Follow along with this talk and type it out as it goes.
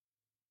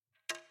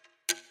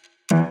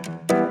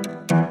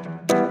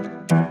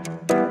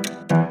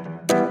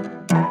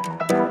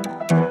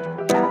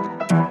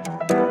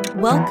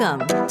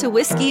Welcome to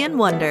Whiskey and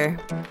Wonder.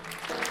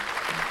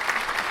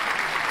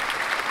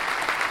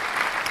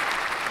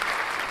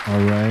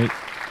 All right.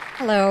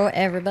 Hello,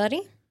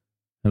 everybody.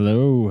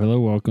 Hello.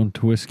 Welcome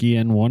to Whiskey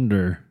and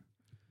Wonder.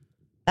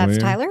 That's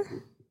Tyler.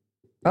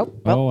 I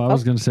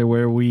was going to say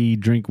where we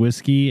drink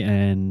whiskey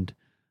and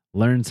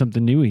learn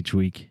something new each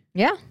week.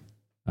 Yeah.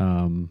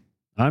 I'm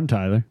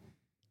Tyler.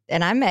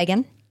 And I'm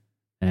Megan.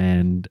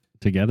 And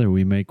together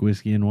we make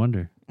Whiskey and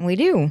Wonder. We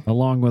do.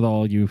 Along with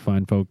all you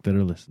fine folk that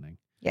are listening.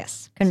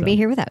 Yes. Couldn't be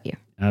here without you.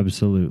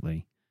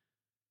 Absolutely.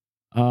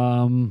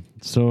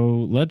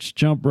 So let's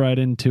jump right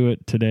into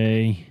it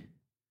today.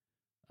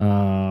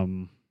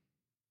 We're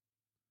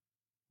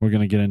going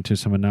to get into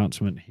some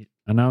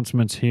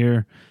announcements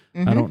here.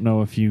 Mm-hmm. I don't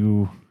know if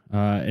you,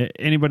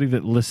 anybody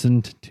that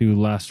listened to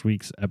last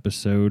week's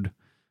episode,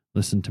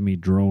 listened to me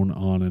drone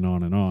on and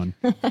on and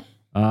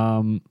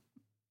on.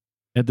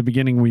 At the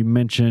beginning, we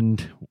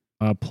mentioned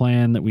a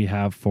plan that we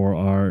have for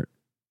our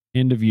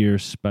end of year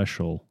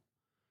special.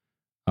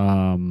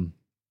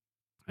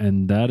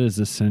 And that is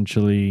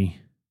essentially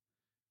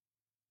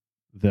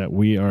that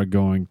we are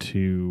going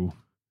to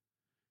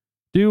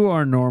do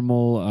our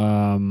normal,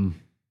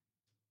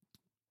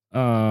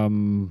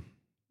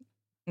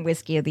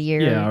 Whiskey of the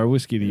year. Yeah, our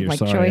whiskey of the year. Like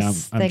Sorry,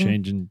 choice I'm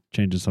thing.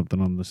 changing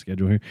something on the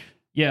schedule here.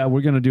 Yeah,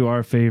 we're gonna do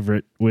our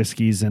favorite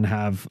whiskeys and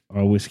have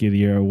our whiskey of the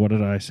year. What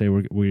did I say?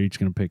 We're each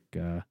gonna pick.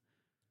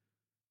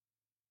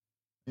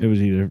 It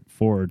was either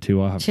 4 or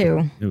 2. I'll have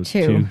Two. It was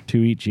Two. two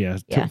each. Yeah.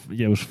 Yeah.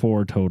 It was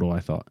 4 total.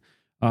 I thought.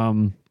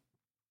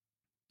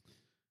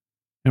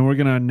 And we're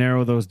gonna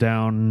narrow those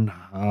down,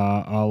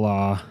 a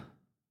la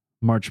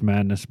March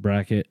Madness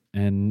bracket,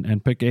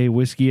 and pick a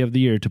whiskey of the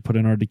year to put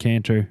in our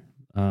decanter.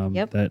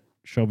 That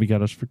Shelby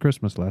got us for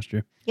Christmas last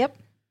year. Yep.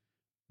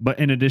 But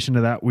in addition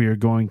to that, we are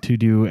going to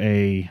do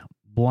a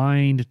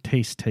blind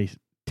taste testing.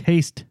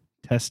 Taste.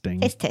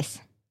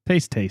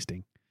 Taste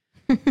tasting.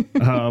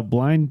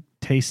 Blind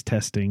taste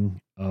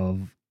testing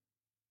of,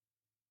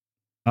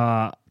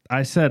 I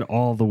said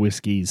all the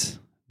whiskeys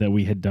that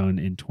we had done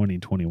in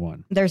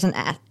 2021. There's an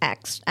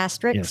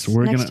asterisk Yes,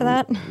 next to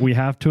that. We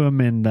have to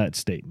amend that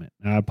statement.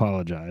 I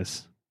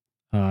apologize.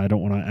 I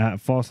don't want to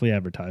falsely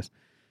advertise.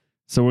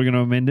 So we're going to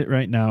amend it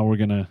right now. We're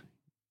going to,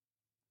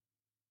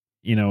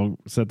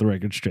 set the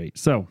record straight.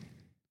 So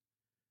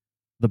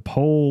the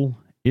poll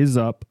is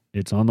up.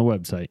 It's on the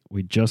website.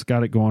 We just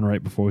got it going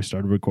right before we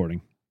started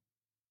recording.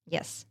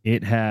 Yes.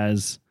 It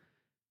has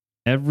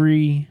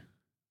every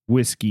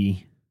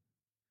whiskey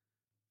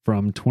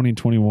from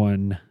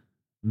 2021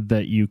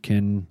 that you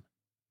can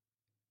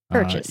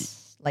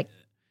Purchase.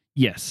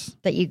 Yes.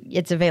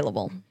 It's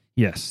available.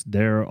 Yes.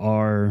 There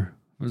are.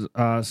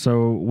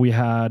 So we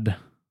had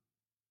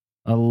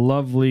a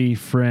lovely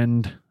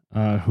friend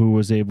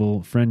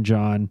friend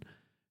John,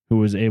 who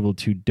was able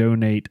to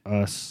donate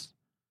us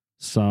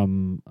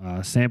some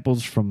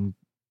samples from,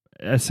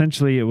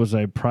 essentially it was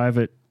a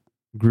private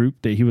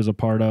group that he was a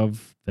part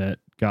of that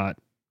got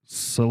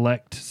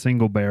select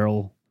single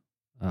barrel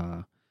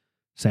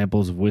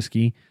samples of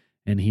whiskey,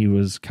 and he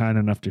was kind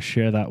enough to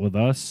share that with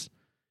us.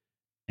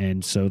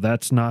 And so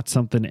that's not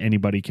something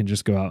anybody can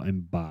just go out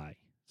and buy.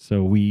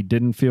 So we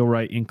didn't feel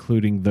right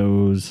including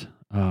those.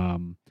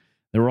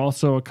 There were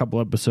also a couple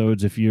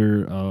episodes. If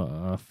you're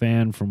a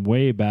fan from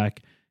way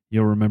back,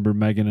 you'll remember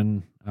Megan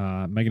and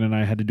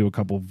I had to do a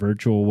couple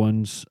virtual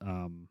ones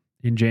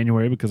in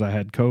January because I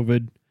had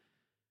COVID.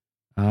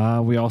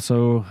 We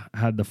also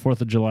had the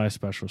 4th of July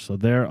special. So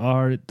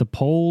the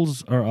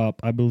polls are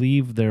up. I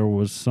believe there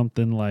was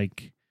something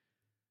like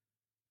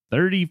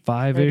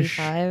 35-ish.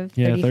 35,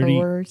 Yeah,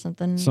 34,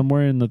 something.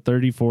 Somewhere in the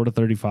 34 to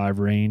 35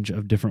 range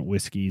of different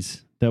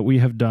whiskeys that we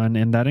have done.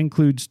 And that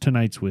includes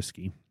tonight's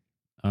whiskey,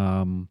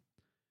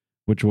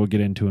 which we'll get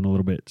into in a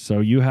little bit. So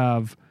you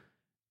have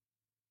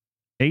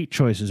 8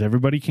 choices.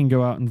 Everybody can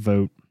go out and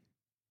vote.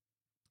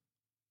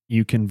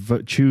 You can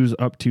choose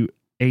up to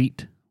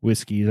 8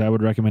 whiskeys. I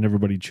would recommend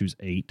everybody choose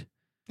 8.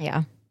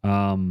 Yeah.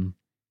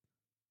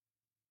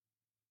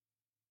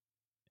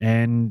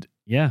 And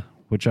yeah,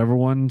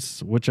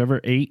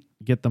 whichever 8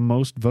 get the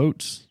most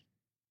votes,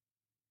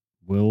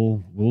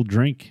 we'll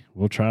drink.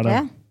 We'll try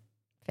to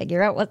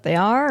figure out what they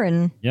are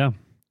and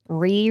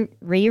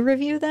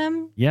re-review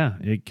them. Yeah,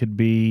 it could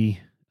be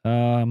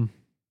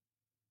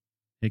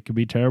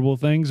terrible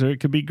things or it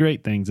could be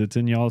great things. It's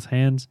in y'all's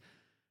hands.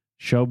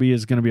 Shelby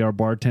is going to be our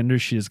bartender.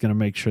 She is going to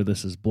make sure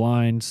this is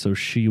blind, so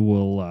she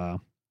alone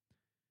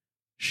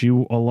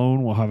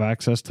will have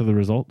access to the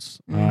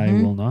results. Mm-hmm. I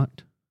will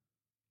not.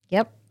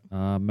 Yep.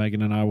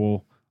 Megan and I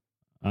will.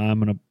 I'm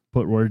going to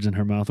put words in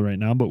her mouth right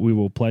now, but we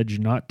will pledge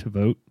not to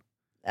vote.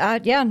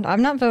 Yeah,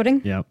 I'm not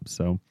voting. Yep.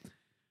 So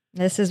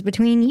this is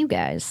between you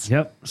guys.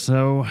 Yep.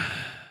 So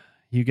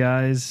you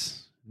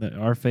guys,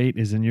 our fate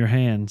is in your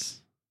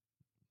hands.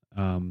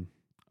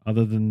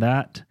 Other than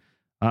that,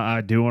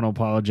 I do want to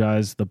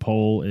apologize. The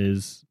poll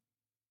is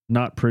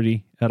not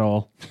pretty at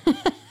all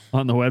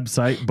on the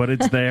website, but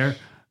it's there.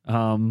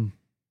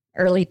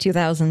 Early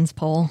 2000s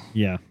poll.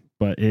 Yeah,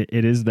 but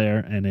it is there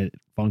and it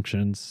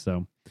functions.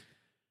 So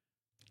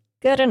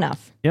Good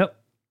enough. Yep.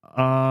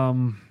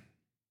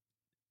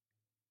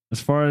 As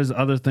far as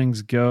other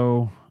things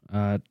go,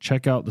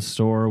 check out the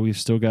store. We've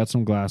still got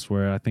some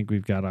glassware. I think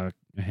we've got a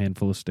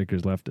handful of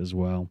stickers left as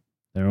well.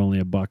 They're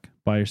only $1.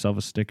 Buy yourself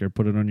a sticker.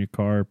 Put it on your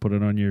car. Put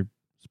it on your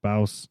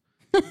spouse.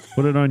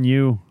 Put it on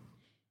you.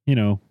 You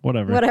know,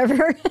 whatever.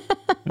 Whatever.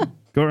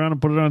 Go around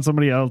and put it on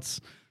somebody else.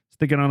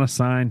 Stick it on a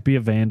sign. Be a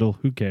vandal.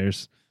 Who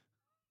cares?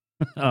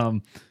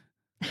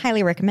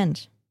 Highly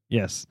recommend.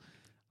 Yes.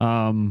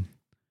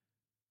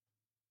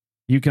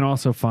 You can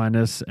also find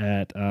us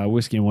at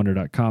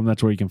whiskeyandwonder.com.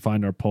 That's where you can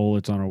find our poll.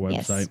 It's on our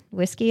website. Yes,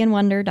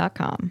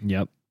 whiskeyandwonder.com.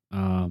 Yep.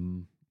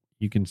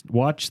 You can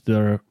watch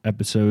the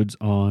episodes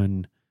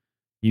on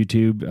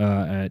YouTube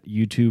at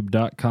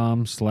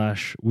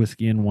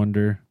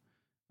youtube.com/whiskeyandwonder.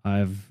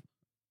 I've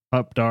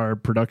upped our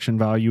production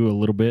value a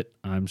little bit.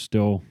 I'm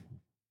still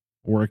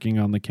working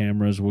on the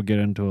cameras. We'll get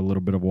into a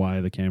little bit of why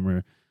the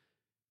camera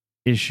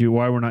issue,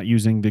 why we're not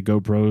using the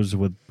GoPros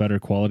with better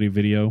quality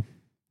video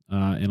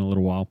in a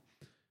little while.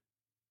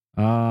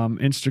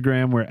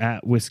 Instagram, we're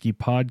at Whiskey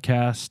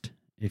Podcast.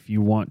 If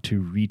you want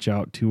to reach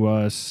out to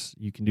us,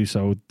 you can do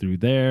so through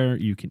there.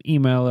 You can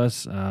email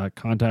us,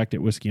 contact at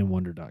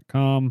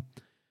whiskeyandwonder.com.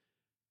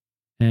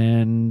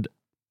 And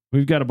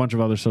we've got a bunch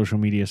of other social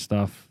media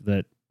stuff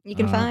that you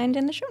can find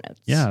in the show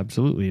notes. Yeah,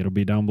 absolutely. It'll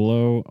be down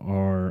below,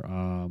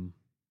 or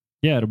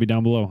it'll be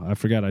down below. I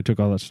forgot I took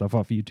all that stuff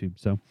off YouTube.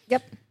 So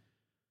yep,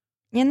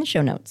 in the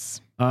show notes.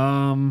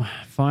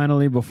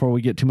 Finally, before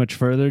we get too much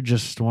further,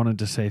 just wanted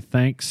to say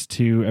thanks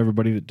to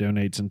everybody that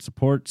donates and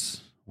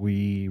supports.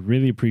 We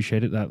really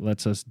appreciate it. That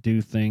lets us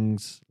do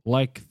things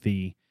like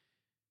the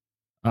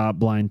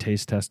blind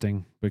taste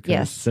testing,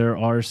 because there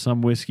are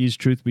some whiskeys,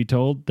 truth be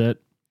told, that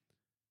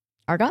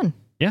are gone.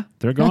 Yeah,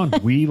 they're gone.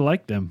 We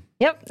like them.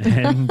 Yep.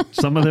 And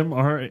some of them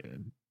are,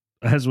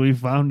 as we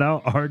found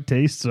out, our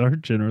tastes are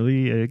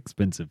generally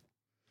expensive.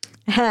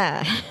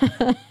 I'm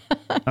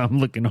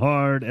looking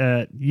hard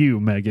at you,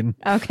 Megan.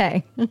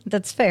 Okay,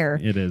 that's fair.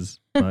 It is.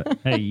 But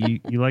hey,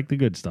 you like the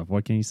good stuff.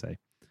 What can you say?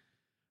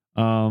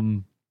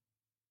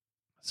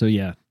 So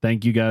yeah,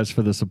 thank you guys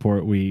for the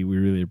support. We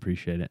really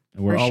appreciate it.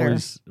 We're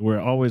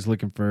always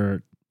looking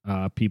for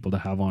people to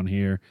have on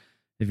here.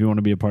 If you want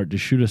to be a part,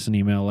 just shoot us an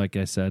email. Like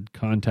I said,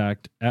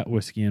 contact at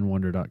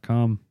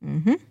whiskeyandwonder.com.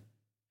 Mm-hmm.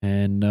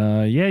 And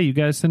you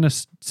guys send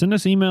us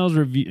emails,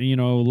 review,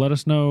 let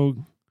us know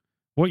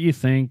what you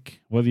think,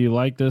 whether you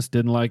liked us,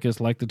 didn't like us,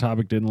 liked the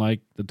topic, didn't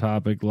like the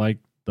topic,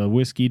 liked the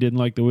whiskey, didn't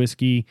like the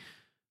whiskey.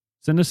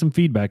 Send us some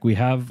feedback. We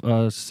have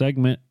a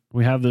segment.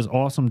 We have this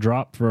awesome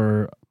drop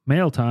for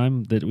mail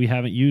time that we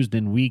haven't used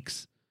in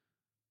weeks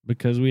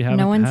because we haven't.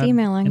 No one's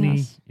emailing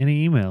us.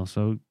 Any email.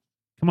 So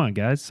come on,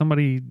 guys,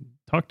 somebody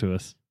talk to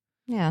us.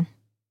 Yeah.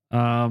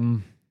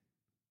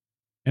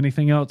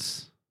 Anything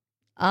else?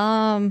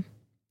 No.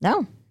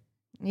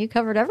 You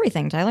covered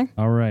everything, Tyler.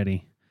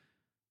 Alrighty.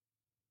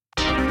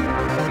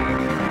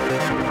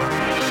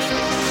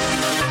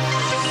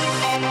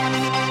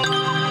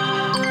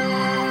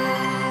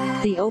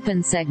 The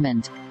open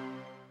segment.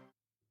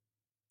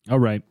 All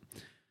right.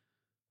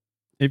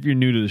 If you're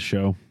new to the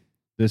show,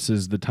 this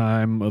is the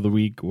time of the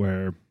week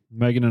where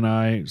Megan and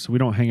I, so we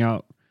don't hang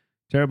out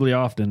terribly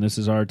often. This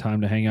is our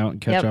time to hang out and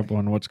catch up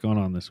on what's going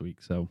on this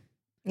week. So,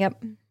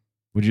 yep.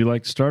 Would you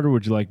like to start, or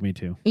would you like me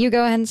to? You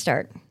go ahead and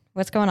start.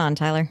 What's going on,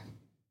 Tyler?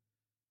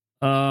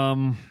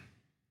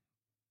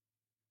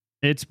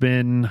 It's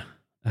been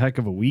a heck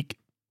of a week.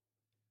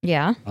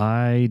 Yeah.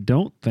 I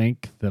don't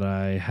think that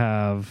I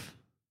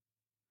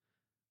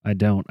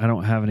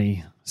don't have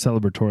any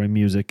celebratory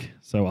music,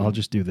 so I'll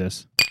just do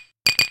this.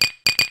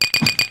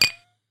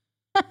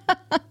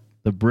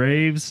 The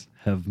Braves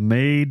have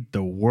made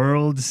the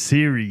World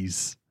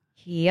Series.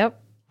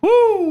 Yep.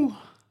 Woo!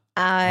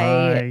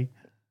 Yeah.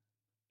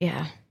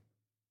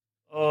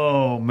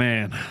 Oh,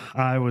 man.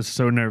 I was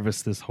so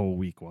nervous this whole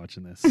week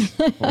watching this.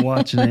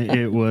 Watching it,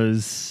 it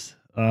was...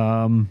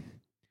 After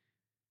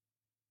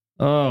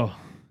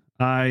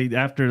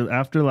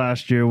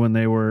last year when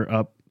they were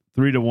up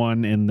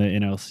 3-1 in the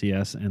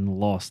NLCS and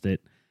lost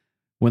it,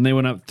 when they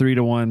went up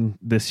 3-1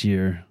 this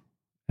year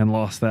and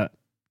lost that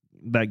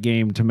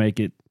game to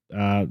make it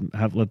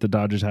let the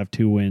Dodgers have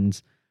 2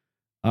 wins,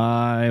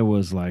 I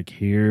was like,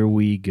 here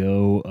we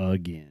go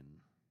again.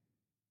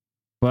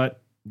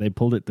 But they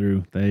pulled it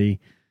through. They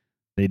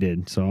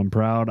did. So I'm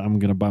proud. I'm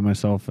going to buy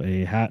myself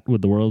a hat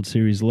with the World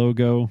Series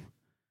logo.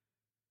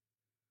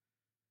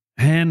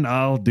 And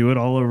I'll do it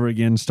all over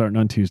again starting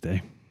on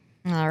Tuesday.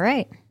 All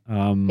right.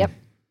 Yep.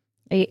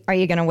 Are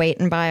you going to wait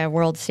and buy a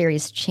World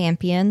Series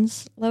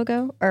champions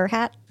logo or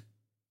hat?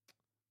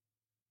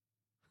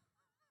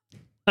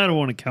 I don't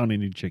want to count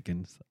any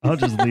chickens. I'll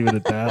just leave it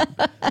at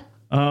that.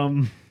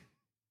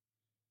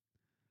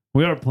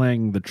 We are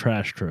playing the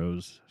Trash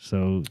Tros,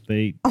 so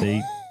they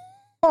they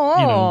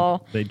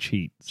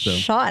cheat. So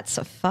shots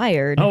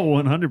fired. Oh,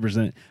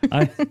 100%.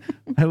 I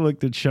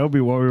looked at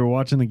Shelby while we were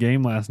watching the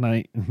game last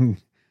night, and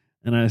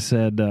I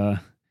said,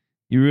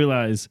 "You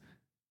realize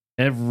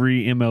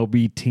every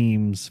MLB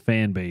team's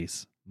fan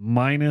base,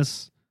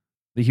 minus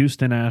the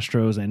Houston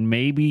Astros and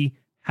maybe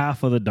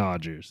half of the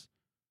Dodgers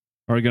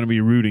are going to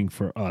be rooting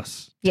for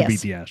us to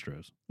beat the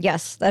Astros.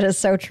 Yes, that is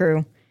so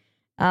true.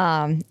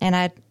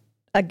 And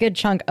a good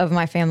chunk of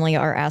my family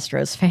are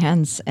Astros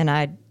fans, and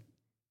I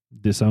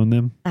disown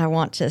them. I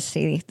want to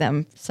see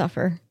them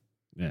suffer.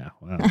 Yeah,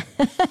 wow.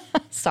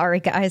 Sorry,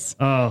 guys.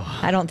 Oh,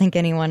 I don't think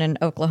anyone in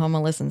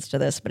Oklahoma listens to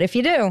this, but if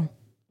you do,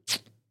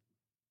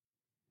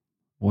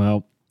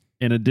 well,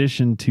 in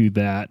addition to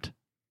that,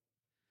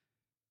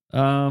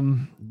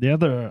 the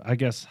other, I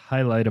guess,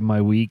 highlight of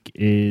my week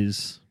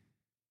is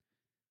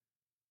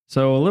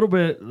so a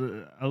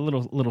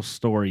little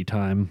story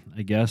time,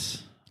 I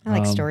guess. I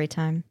like story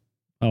time.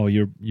 Oh,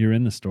 you're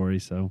in the story,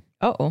 so.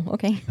 Oh,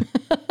 okay.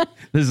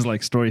 This is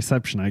like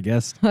storyception, I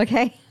guess.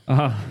 Okay.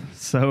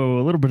 So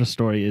a little bit of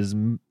story is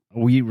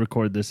we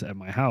record this at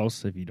my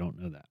house, if you don't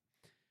know that.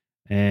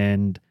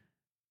 And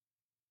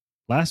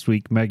last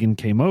week, Megan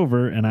came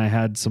over and I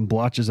had some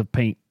blotches of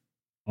paint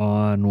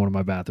on one of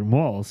my bathroom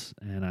walls.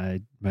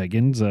 And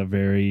Megan's a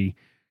very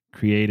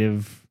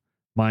creative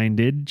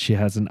minded. She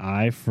has an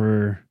eye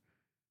for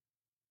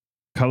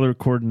color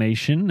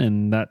coordination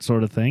and that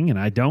sort of thing. And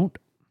I don't.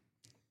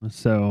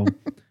 So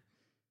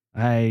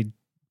I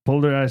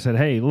pulled her. I said,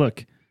 "Hey,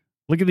 look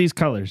at these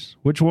colors.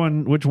 Which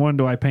one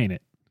do I paint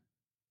it?"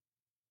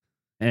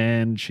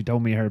 And she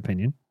told me her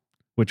opinion,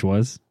 which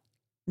was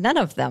none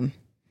of them.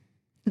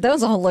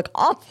 Those all look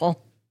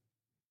awful.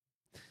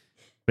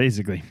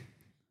 Basically.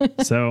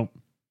 So,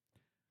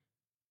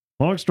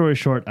 long story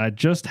short, I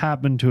just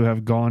happened to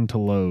have gone to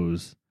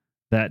Lowe's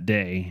that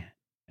day.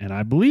 And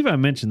I believe I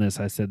mentioned this.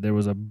 I said there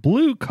was a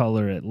blue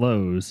color at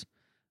Lowe's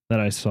that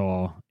I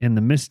saw in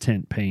the mist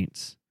tint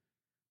paints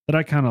that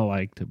I kind of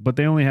liked, but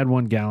they only had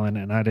 1 gallon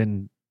and I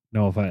didn't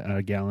know if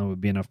a gallon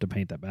would be enough to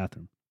paint that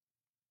bathroom.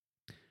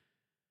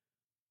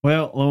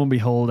 Well, lo and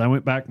behold, I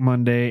went back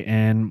Monday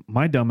and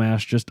my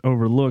dumbass just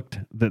overlooked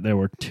that there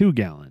were 2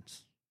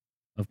 gallons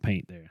of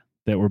paint there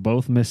that were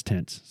both mist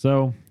tints.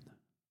 So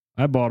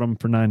I bought them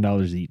for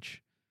 $9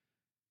 each.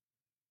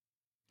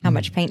 How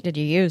much paint did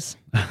you use?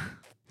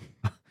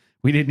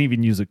 We didn't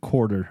even use a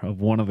quarter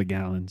of one of the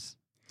gallons.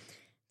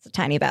 It's a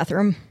tiny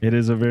bathroom. It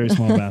is a very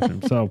small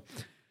bathroom. So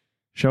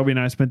Shelby and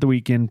I spent the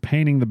weekend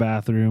painting the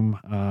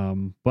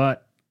bathroom.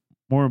 But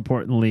more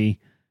importantly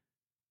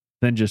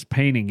than just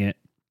painting it,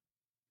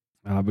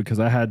 because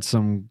I had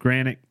some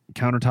granite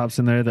countertops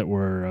in there that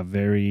were a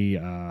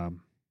very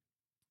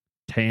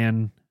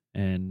tan,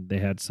 and they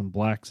had some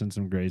blacks and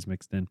some grays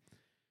mixed in.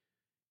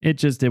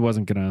 It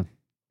wasn't going to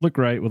look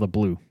right with a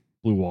blue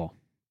wall.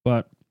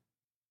 But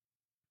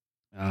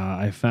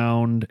I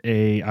found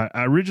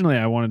originally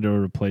I wanted to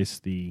replace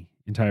the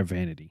entire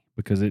vanity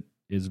because it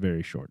is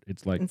very short.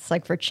 It's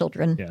like for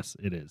children. Yes,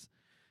 it is.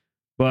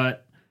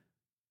 But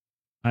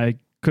I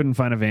couldn't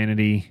find a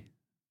vanity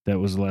that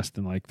was less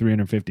than like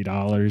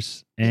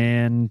 $350.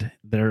 And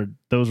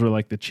those were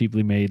like the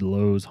cheaply made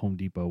Lowe's Home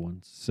Depot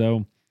ones.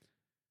 So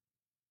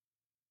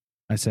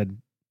I said,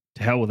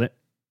 to hell with it.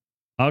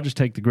 I'll just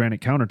take the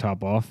granite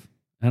countertop off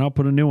and I'll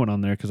put a new one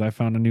on there because I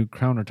found a new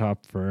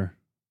countertop for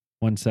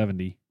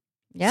 $170.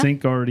 Yeah.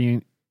 Sink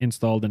already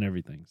installed and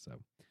everything. So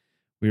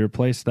we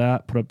replaced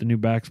that, put up the new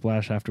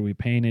backsplash after we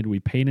painted.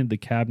 We painted the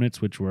cabinets,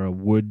 which were a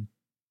wood.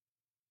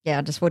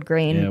 Yeah, just wood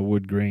grain. Yeah,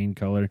 wood grain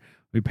color.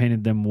 We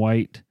painted them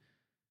white.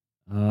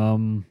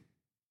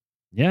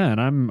 Yeah, and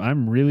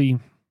I'm really,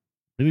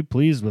 really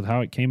pleased with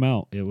how it came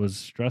out. It was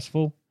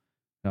stressful.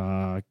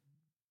 Dear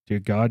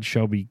God,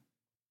 Shelby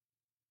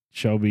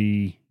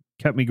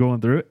kept me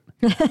going through it.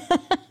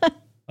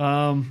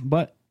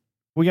 But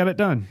we got it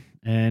done.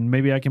 And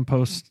maybe I can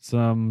post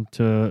some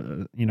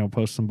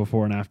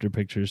before and after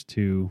pictures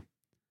to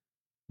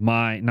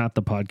not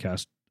the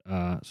podcast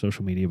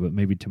social media, but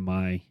maybe to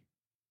my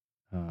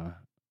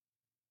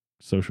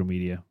social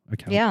media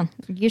account. Yeah,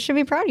 you should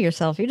be proud of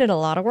yourself. You did a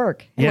lot of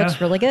work. It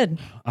looks really good.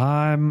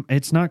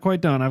 It's not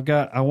quite done.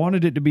 I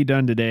wanted it to be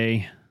done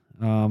today,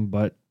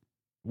 but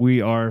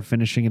we are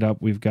finishing it up.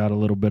 We've got a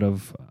little bit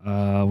of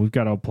we've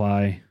got to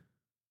apply.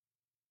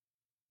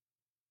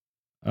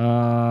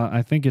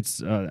 I think it's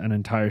an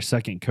entire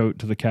second coat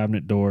to the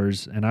cabinet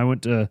doors, and I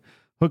went to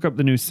hook up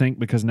the new sink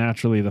because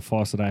naturally the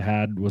faucet I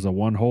had was a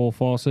 1-hole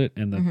faucet,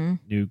 and the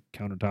new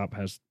countertop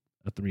has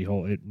a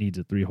 3-hole. It needs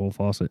a 3-hole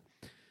faucet.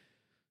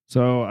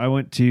 So I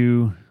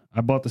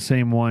bought the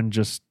same one,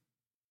 just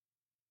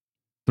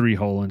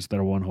 3-hole instead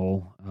of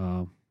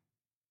 1-hole,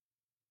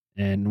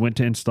 and went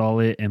to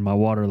install it, and my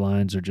water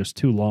lines are just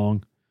too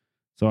long,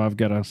 so I've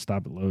got to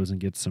stop at Lowe's and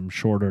get some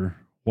shorter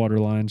water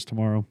lines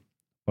tomorrow.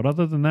 But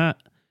other than that,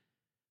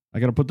 I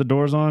got to put the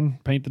doors on,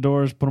 paint the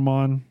doors, put them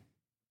on,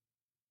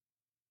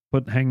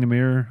 hang the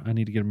mirror. I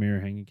need to get a mirror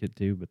hanging kit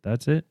too, but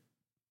that's it.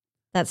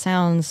 That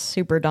sounds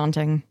super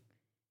daunting.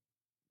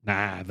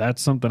 Nah,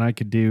 that's something I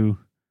could do.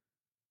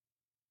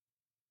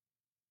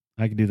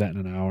 I could do that in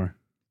an hour.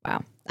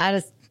 Wow. I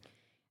just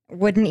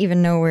wouldn't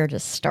even know where to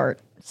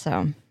start.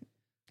 So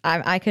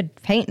I could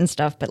paint and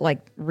stuff, but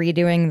like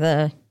redoing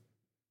the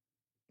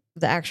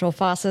actual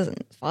faucet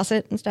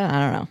and stuff, I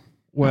don't know.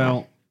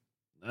 Well,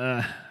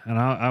 and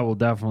I will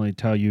definitely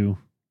tell you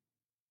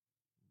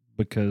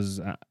because,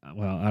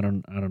 I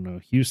don't know.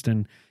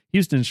 Houston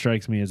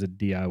strikes me as a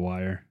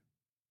DIYer.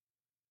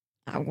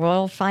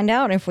 We'll find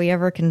out if we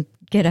ever can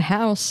get a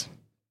house.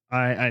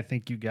 I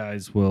think you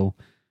guys will.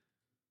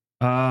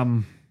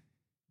 I'll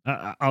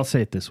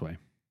say it this way.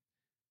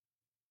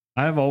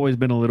 I've always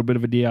been a little bit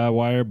of a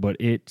DIYer, but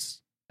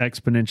it's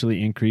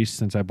exponentially increased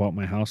since I bought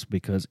my house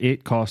because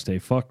it cost a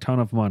fuck ton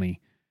of money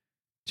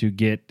to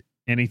get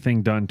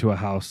anything done to a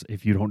house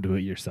if you don't do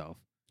it yourself.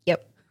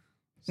 Yep.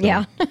 So,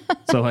 Yeah.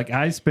 So like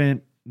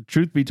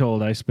truth be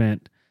told, I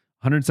spent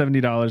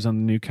 $170 on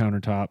the new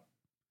countertop.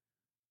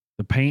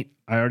 The paint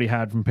I already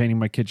had from painting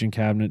my kitchen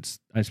cabinets.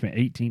 I spent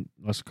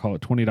let's call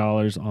it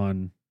 $20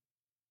 on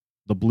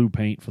the blue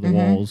paint for the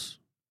walls.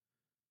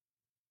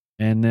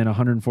 And then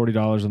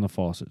 $140 on the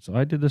faucet. So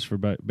I did this for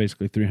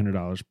basically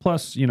 $300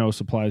 plus,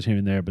 supplies here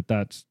and there, but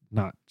that's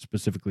not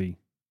specifically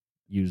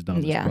used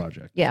on this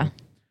project. Yeah. So.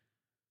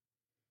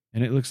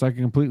 And it looks like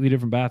a completely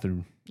different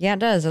bathroom. Yeah, it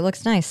does. It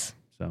looks nice.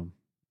 So,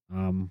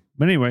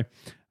 but anyway,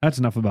 that's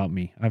enough about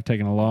me. I've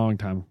taken a long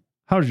time.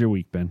 How's your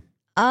week been?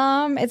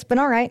 It's been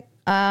all right.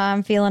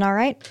 I'm feeling all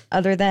right.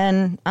 Other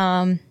than,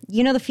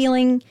 the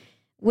feeling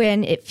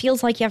when it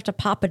feels like you have to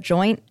pop a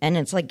joint and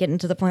it's like getting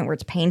to the point where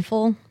it's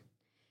painful.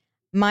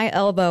 My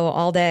elbow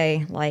all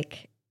day,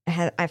 like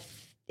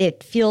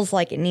it feels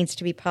like it needs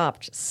to be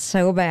popped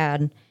so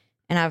bad.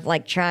 And I've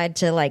like tried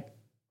to like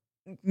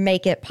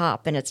make it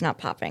pop and it's not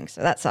popping.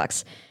 So that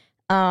sucks.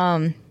 You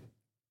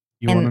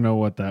want to know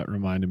what that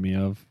reminded me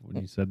of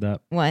when you said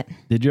that? What?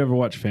 Did you ever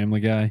watch Family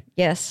Guy?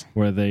 Yes.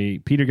 Where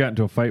Peter got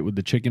into a fight with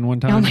the chicken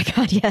one time? Oh my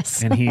God,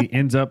 yes. And he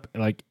ends up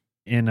like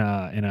in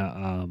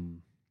a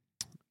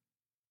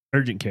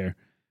urgent care.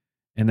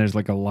 And there's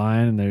like a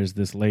line and there's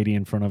this lady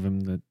in front of him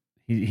that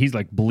he's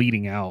like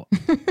bleeding out.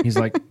 He's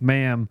like,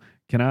 "Ma'am,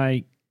 can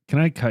I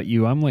cut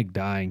you? I'm like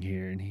dying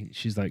here." And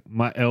she's like,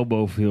 "My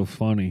elbow feels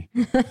funny."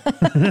 And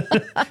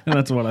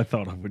that's what I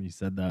thought of when you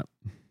said that.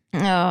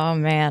 Oh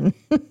man.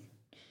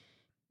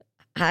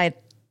 I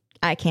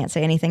can't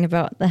say anything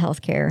about the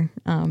healthcare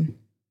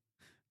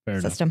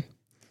system.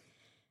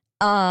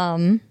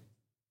 Other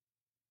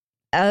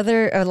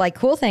like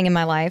cool thing in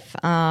my life,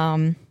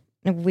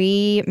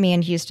 me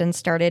and Houston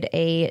started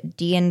a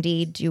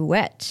D&D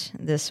duet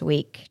this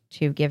week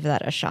to give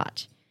that a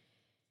shot.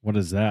 What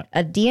is that?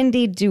 A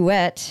D&D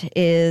duet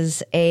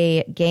is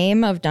a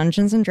game of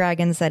Dungeons and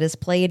Dragons that is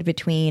played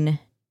between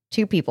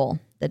two people,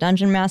 the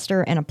dungeon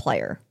master and a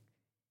player.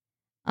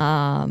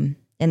 And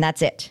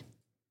that's it.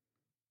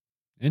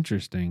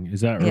 Interesting.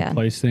 Is that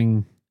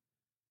replacing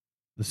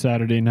the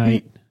Saturday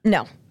night?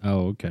 No.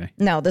 Oh, okay.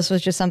 No, this was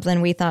just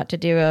something we thought to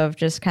do of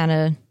just kind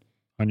of...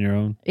 On your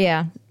own?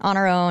 Yeah, on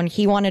our own.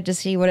 He wanted to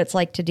see what it's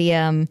like to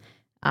DM.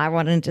 I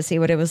wanted to see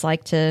what it was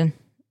like to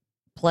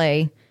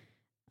play.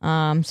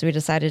 So we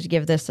decided to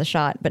give this a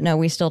shot. But no,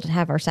 we still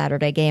have our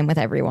Saturday game with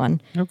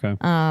everyone. Okay.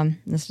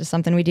 This is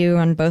something we do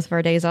on both of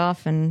our days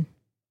off. And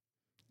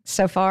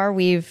so far,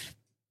 we've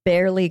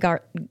barely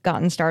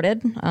gotten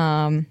started.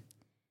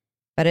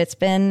 But it's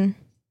been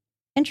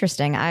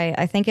interesting.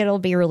 I think it'll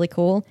be really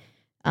cool.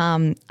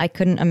 I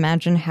couldn't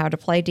imagine how to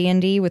play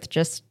D&D with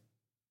just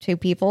two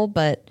people,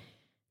 but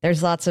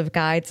there's lots of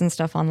guides and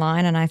stuff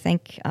online, and I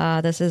think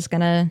this is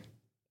going to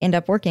end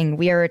up working.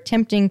 We are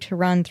attempting to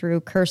run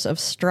through Curse of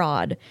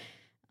Strahd,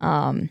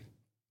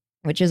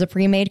 which is a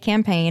pre-made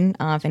campaign.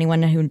 If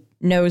anyone who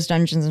knows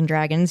Dungeons &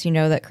 Dragons, you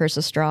know that Curse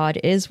of Strahd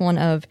is one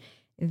of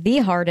the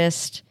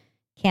hardest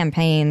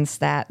campaigns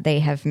that they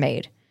have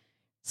made.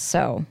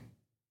 So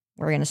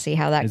we're going to see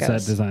how that goes.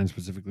 Is that designed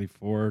specifically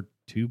for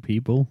two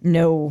people?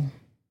 No.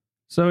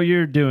 So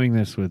you're doing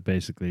this with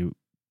basically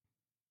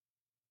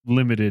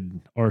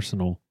limited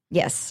arsenal.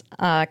 Yes.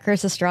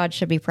 Curse of Strahd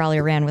should be probably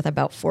ran with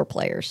about 4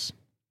 players.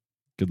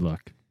 Good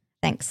luck.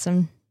 Thanks.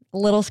 I'm a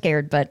little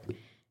scared, but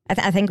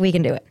I think we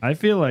can do it. I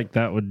feel like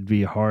that would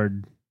be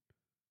hard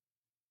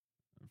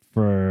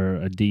for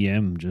a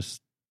DM,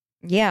 just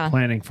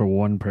planning for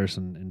one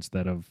person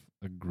instead of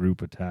a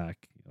group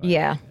attack.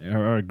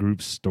 Or a group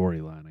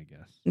storyline, I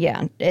guess.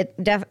 Yeah. It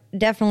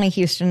definitely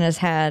Houston has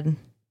had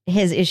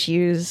his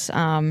issues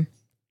trying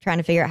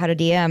to figure out how to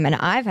DM, and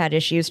I've had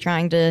issues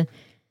trying to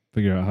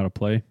figure out how to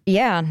play.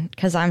 Yeah,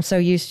 because I'm so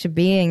used to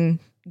being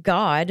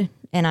God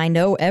and I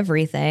know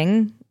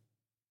everything,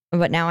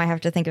 but now I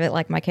have to think of it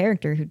like my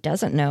character who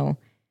doesn't know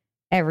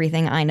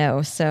everything I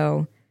know.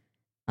 So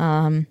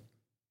I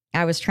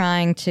was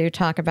trying to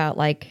talk about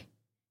like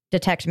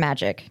detect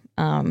magic.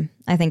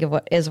 I think of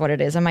what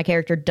it is, and my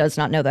character does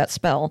not know that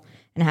spell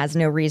and has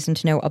no reason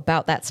to know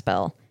about that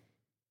spell.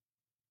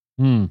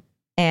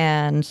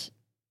 And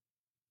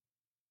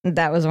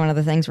that was one of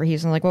the things where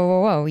he's like,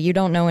 whoa, you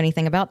don't know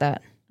anything about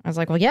that. I was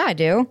like, well, yeah, I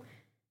do.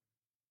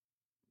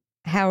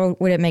 How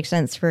would it make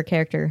sense for a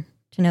character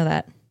to know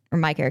that, or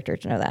my character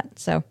to know that?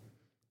 So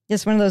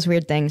just one of those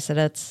weird things that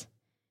it's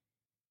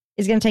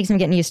going to take some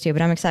getting used to,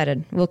 but I'm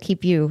excited. We'll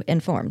keep you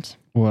informed.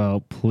 Well,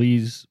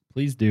 please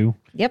do.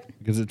 Yep.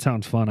 Because it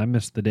sounds fun. I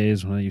miss the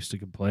days when I used to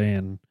play,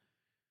 and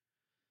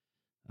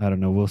I don't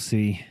know. We'll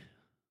see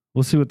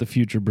we'll see what the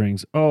future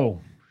brings.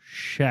 Oh,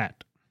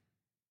 shit.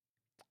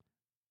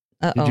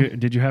 Uh-oh.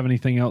 Did you have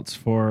anything else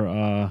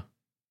for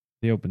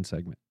the open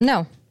segment?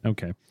 No.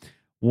 Okay.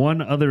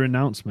 One other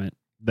announcement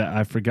that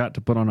I forgot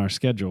to put on our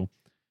schedule.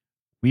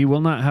 We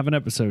will not have an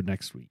episode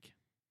next week.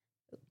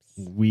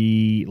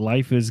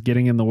 Life is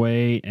getting in the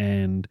way,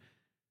 and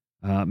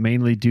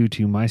mainly due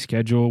to my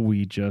schedule,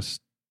 we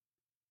just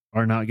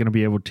are not going to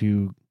be able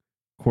to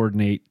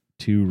coordinate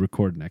to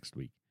record next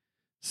week.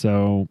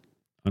 So,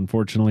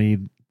 unfortunately,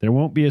 there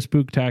won't be a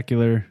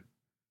spooktacular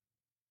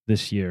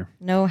this year.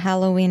 No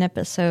Halloween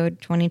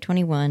episode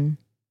 2021.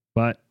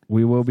 But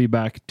we will be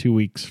back 2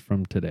 weeks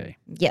from today.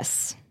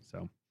 Yes.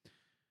 So,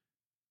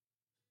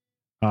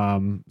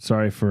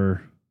 sorry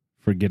for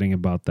forgetting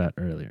about that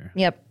earlier.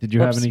 Yep. Did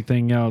you have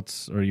anything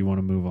else, or you want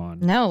to move on?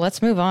 No,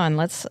 let's move on.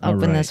 Let's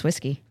open this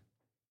whiskey.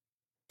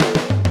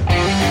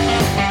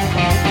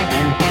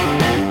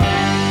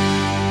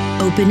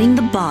 Opening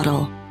the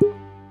bottle.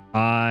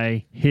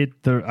 I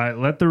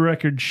let the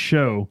record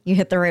show. You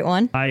hit the right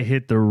one? I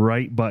hit the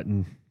right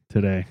button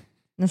today.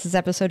 This is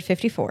episode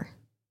 54.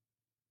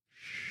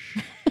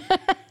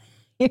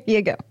 Here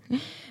you go.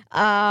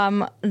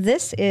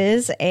 This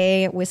is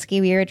a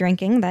whiskey we are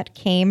drinking that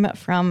came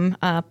from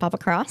Papa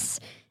Cross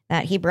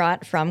that he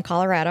brought from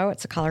Colorado.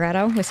 It's a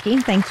Colorado whiskey.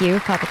 Thank you,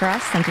 Papa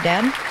Cross. Thank you,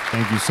 Dad.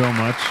 Thank you so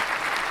much.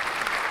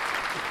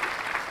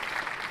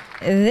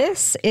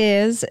 This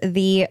is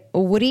the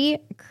Woody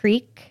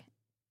Creek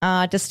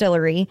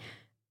Distillery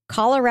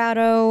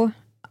Colorado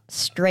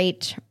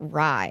Straight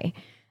Rye.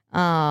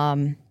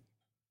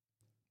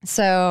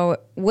 So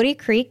Woody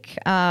Creek,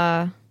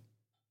 their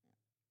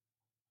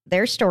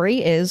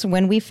story is,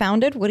 when we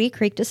founded Woody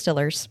Creek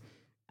Distillers,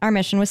 our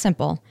mission was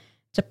simple: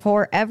 to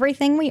pour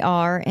everything we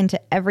are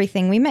into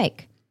everything we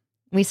make.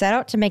 We set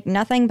out to make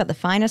nothing but the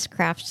finest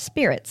craft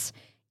spirits,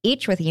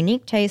 each with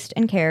unique taste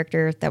and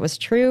character that was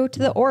true to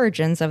the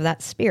origins of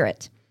that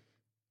spirit.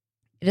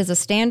 It is a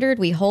standard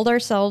we hold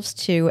ourselves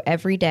to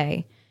every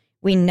day.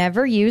 We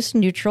never use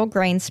neutral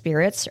grain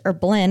spirits or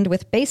blend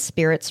with base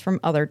spirits from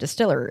other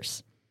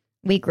distillers.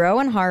 We grow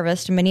and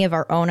harvest many of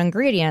our own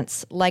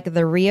ingredients, like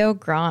the Rio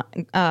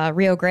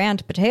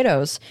Grande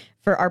potatoes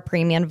for our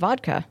premium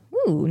vodka.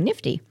 Ooh,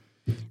 nifty.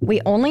 We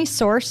only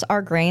source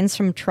our grains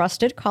from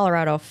trusted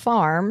Colorado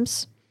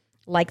farms,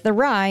 like the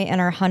rye in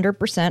our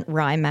 100%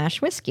 rye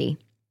mash whiskey.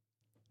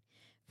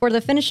 For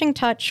the finishing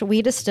touch,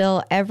 we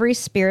distill every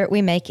spirit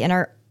we make in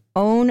our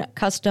own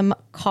custom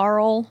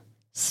Carl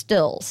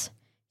stills.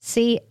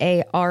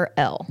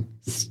 C-A-R-L,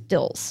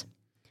 stills.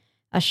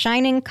 A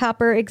shining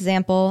copper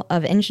example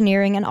of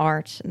engineering and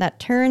art that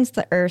turns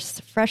the earth's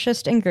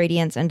freshest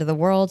ingredients into the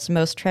world's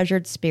most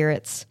treasured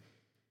spirits.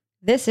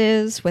 This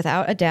is,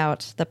 without a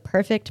doubt, the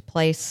perfect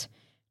place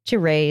to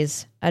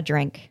raise a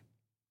drink.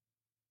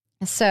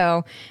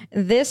 So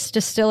this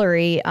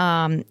distillery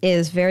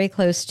is very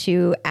close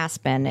to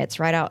Aspen. It's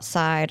right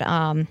outside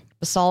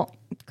Basalt,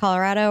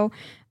 Colorado,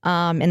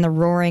 in the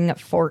Roaring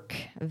Fork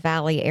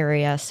Valley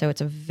area. So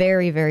it's a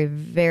very, very,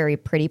 very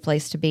pretty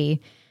place to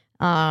be.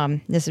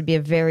 This would be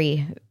a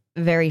very,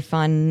 very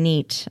fun,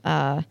 neat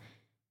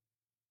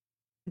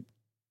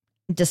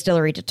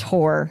distillery to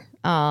tour.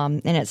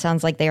 And it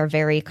sounds like they are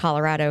very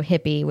Colorado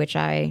hippie, which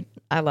I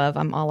love.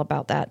 I'm all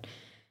about that.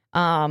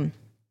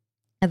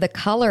 The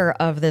color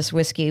of this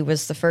whiskey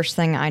was the first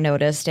thing I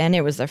noticed, and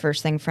it was the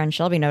first thing friend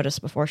Shelby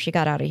noticed before she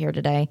got out of here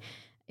today.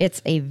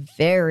 It's a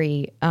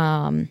very,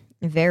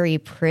 very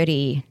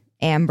pretty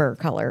amber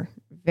color.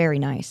 Very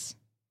nice.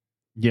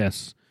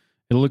 Yes.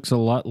 It looks a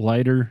lot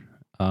lighter.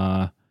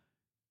 Well,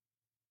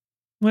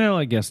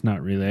 I guess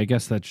not really. I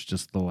guess that's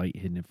just the light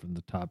hitting it from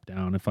the top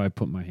down. If I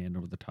put my hand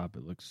over the top,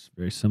 it looks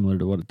very similar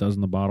to what it does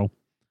in the bottle.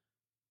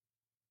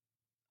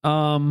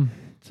 So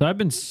I've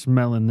been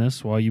smelling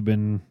this while you've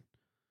been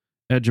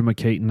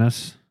edumacating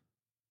us.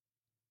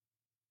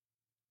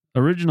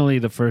 Originally,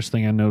 the first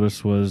thing I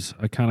noticed was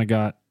I kind of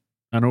got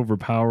an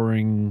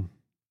overpowering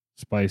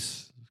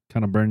spice,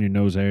 kind of burn your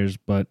nose hairs,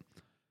 but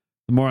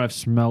the more I've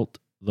smelt,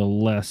 the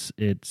less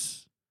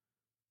it's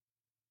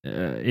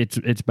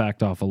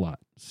backed off a lot.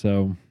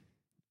 So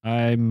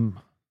I'm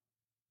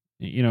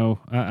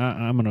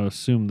going to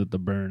assume that the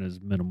burn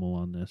is minimal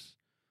on this,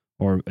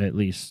 or at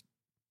least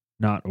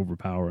not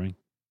overpowering.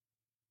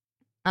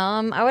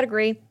 I would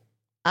agree.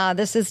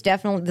 This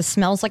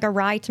smells like a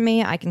rye to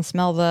me. I can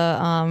smell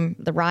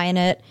the rye in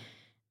it.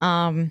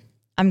 I'm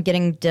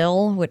getting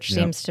dill, which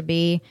seems to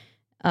be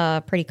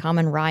a pretty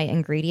common rye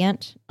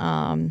ingredient.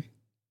 I'm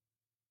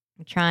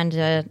trying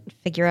to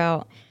figure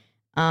out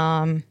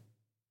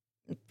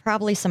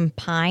probably some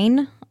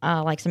pine,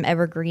 like some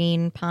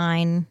evergreen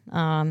pine.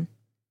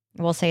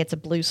 We'll say it's a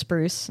blue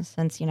spruce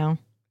since,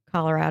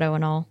 Colorado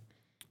and all.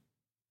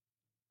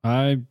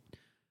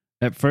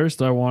 At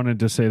first, I wanted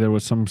to say there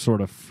was some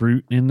sort of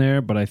fruit in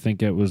there, but I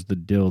think it was the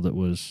dill that I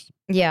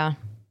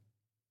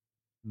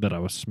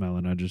was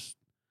smelling. I just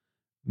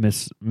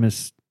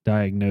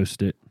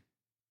misdiagnosed it.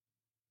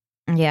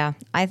 Yeah,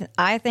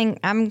 I think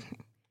I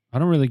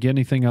don't really get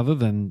anything other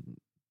than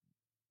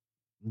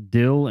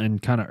dill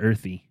and kind of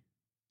earthy.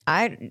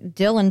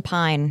 Dill and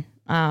pine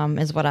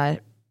is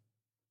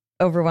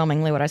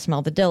overwhelmingly what I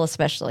smell. The dill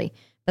especially,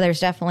 but there's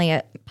definitely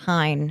a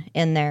pine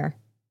in there.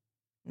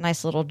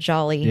 Nice little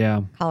jolly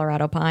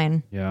Colorado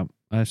pine. Yeah,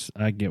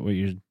 I get what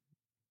you're.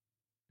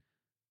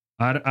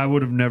 I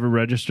would have never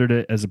registered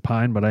it as a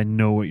pine, but I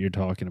know what you're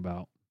talking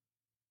about.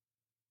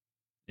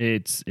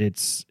 It's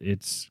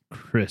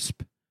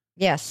crisp.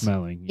 Yes.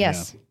 Smelling.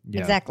 Yes.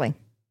 Yeah. Exactly.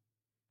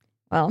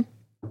 Well,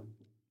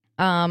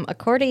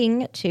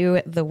 according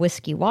to the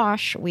Whiskey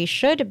Wash, we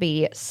should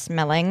be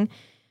smelling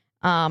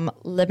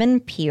lemon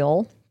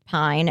peel,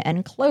 pine,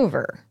 and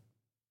clover.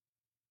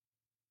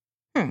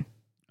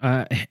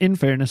 In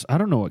fairness, I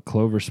don't know what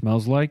clover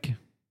smells like.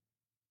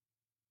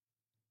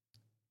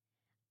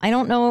 I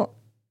don't know.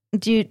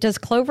 Does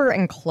clover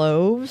and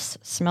cloves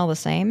smell the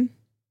same?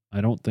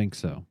 I don't think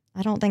so.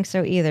 I don't think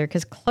so either.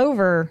 Because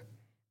clover,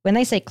 when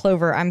they say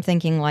clover, I'm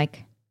thinking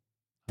like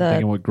I'm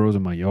thinking what grows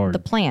in my yard. the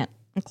plant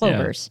and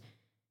clovers.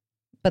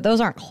 But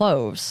those aren't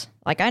cloves.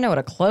 Like I know what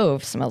a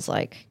clove smells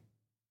like.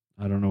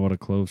 I don't know what a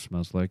clove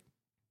smells like.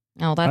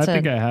 Oh, that's I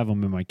think I have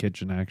them in my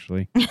kitchen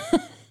actually.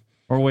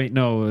 Or wait,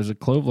 no, is a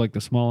clove like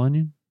the small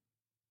onion?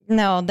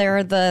 No,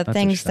 they're the That's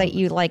things that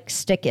you like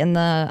stick in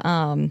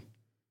the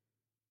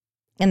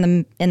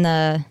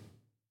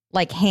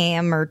like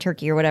ham or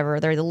turkey or whatever.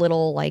 They're the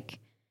little like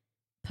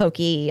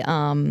pokey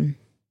I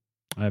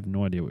have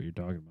no idea what you're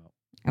talking about.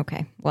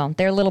 Okay. Well,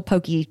 they're a little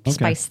pokey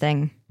spice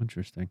thing.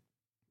 Interesting.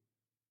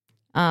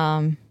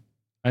 Um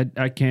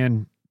I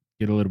can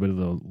get a little bit of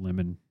the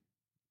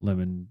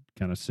lemon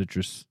kind of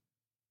citrus.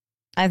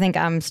 I think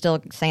I'm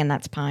still saying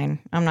that's pine.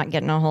 I'm not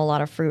getting a whole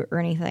lot of fruit or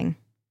anything.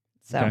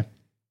 So, Okay.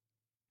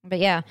 But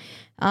yeah,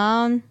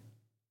 I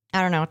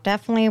don't know.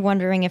 Definitely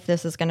wondering if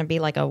this is going to be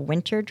like a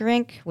winter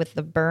drink with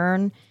the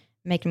burn,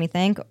 making me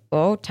think,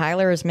 oh,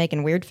 Tyler is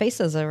making weird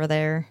faces over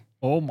there.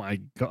 Oh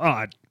my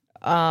God.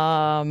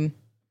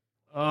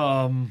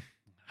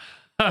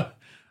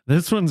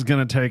 This one's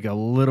going to take a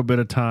little bit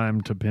of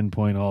time to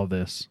pinpoint all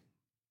this.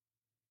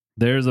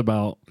 There's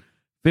about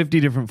 50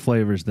 different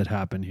flavors that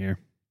happen here.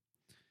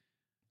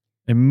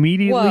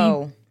 Immediately.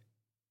 Whoa.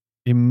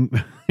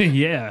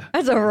 Yeah.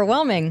 That's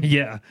overwhelming.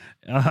 Yeah.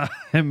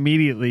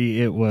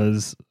 Immediately it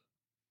was.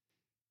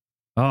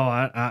 Oh,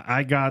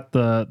 I got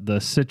the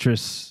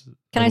citrus.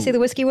 Can I see the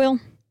whiskey wheel?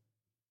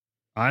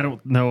 I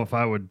don't know if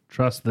I would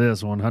trust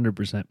this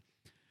 100%.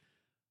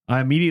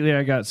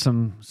 I got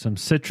some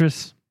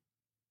citrus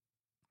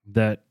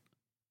that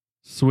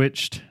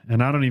switched,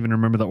 and I don't even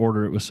remember the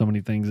order. It was so many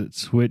things. It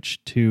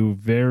switched to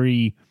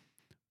very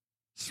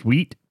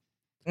sweet,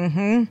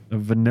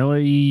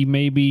 vanilla-y,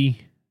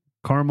 maybe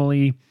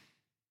caramely,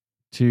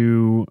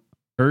 to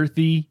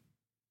earthy.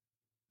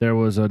 There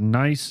was a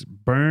nice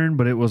burn,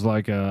 but it was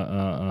like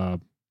a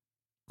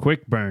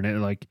quick burn. It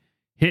like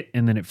hit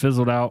and then it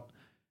fizzled out.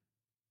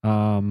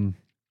 And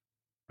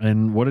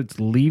what it's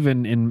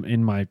leaving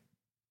in my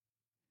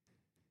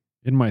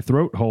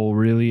throat hole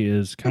really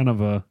is kind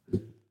of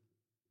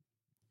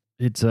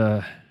this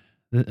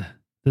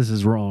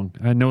is wrong.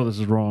 I know this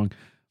is wrong,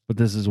 but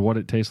this is what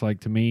it tastes like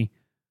to me.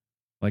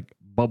 Like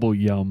bubble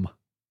yum.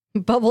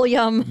 Bubble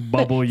yum.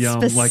 Bubble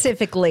yum.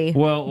 Specifically.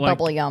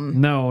 Bubble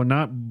yum. No,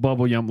 not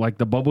bubble yum. Like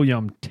the bubble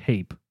yum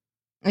tape.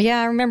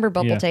 Yeah, I remember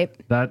bubble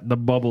tape. That the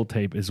bubble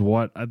tape is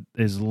what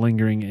is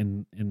lingering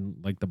in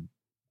like the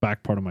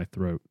back part of my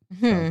throat.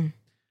 So.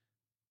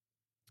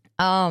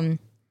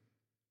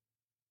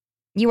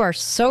 You are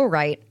so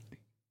right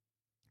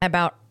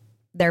about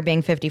there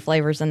being 50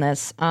 flavors in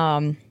this.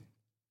 I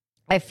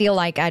feel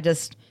like I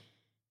just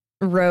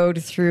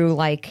rode through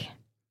like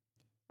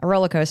a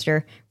roller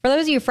coaster. For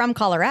those of you from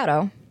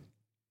Colorado,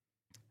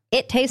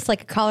 it tastes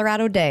like a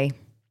Colorado day.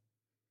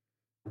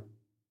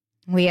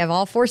 We have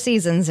all 4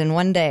 seasons in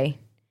one day.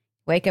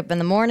 Wake up in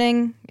the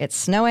morning, it's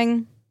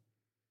snowing.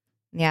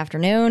 In the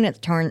afternoon,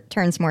 it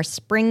turns more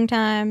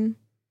springtime.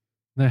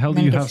 The hell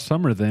do you have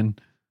summer then?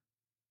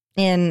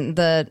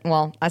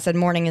 I said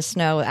morning is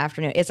snow,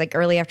 afternoon. It's like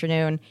early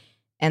afternoon,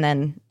 and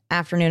then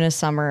afternoon is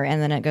summer,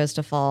 and then it goes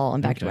to fall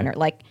and back to winter.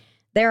 Like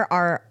there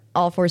are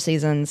all 4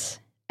 seasons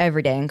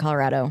every day in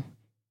Colorado,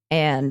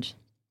 and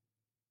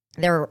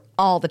they're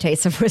all the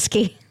tastes of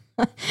whiskey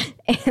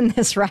in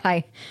this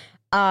rye.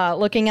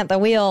 Looking at the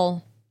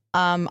wheel,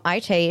 I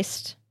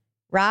taste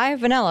rye,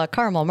 vanilla,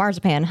 caramel,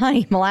 marzipan,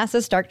 honey,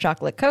 molasses, dark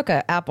chocolate,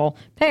 cocoa, apple,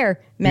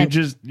 pear, mint.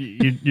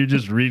 You're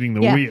just reading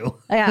the wheel.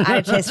 Yeah,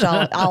 I tasted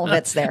all of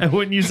it's there. And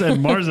when you said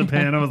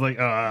marzipan, I was like,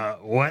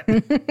 what?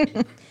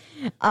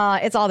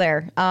 It's all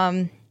there.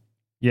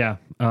 Yeah,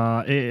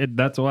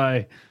 that's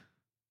why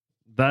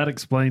that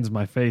explains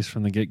my face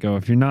from the get-go.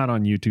 If you're not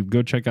on YouTube,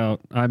 go check out.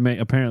 I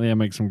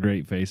make some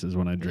great faces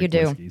when I drink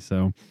whiskey.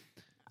 So,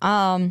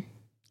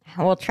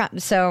 we'll try.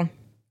 So,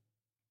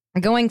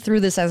 going through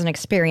this as an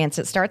experience,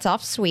 it starts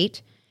off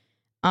sweet.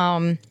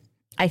 I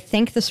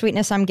think the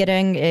sweetness I'm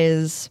getting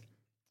is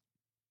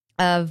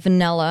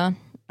vanilla.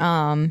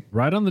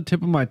 Right on the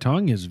tip of my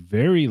tongue is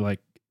very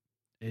like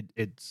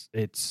it's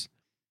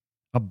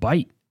a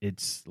bite.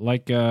 It's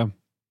like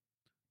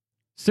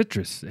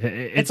citrus.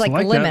 It's like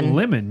that lemon.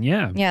 lemon,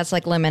 yeah. Yeah, it's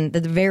like lemon.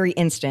 The very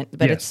instant,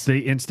 but Yes, the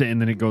instant,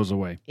 and then it goes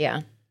away.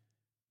 yeah.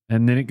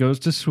 And then it goes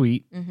to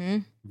sweet,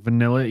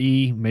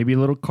 vanilla-y, maybe a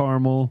little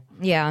caramel.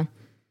 Yeah.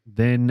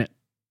 Then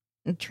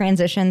It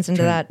transitions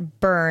into that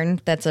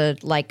burn. That's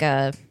it's like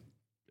a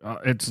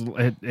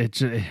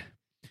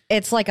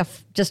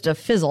just a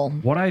fizzle.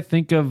 what I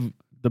think of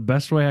the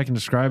best way I can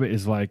describe it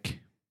is like,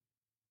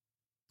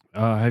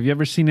 have you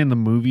ever seen in the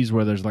movies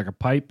where there's like a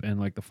pipe and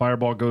like the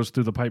fireball goes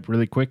through the pipe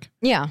really quick?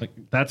 Yeah. Like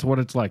that's what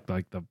it's like.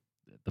 Like the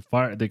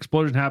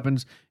explosion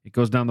happens, it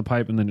goes down the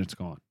pipe, and then it's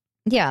gone.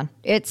 Yeah.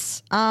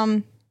 It's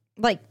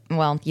like,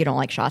 well, you don't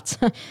like shots.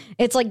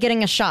 It's like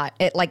getting a shot.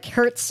 It like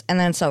hurts and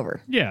then it's over.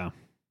 Yeah.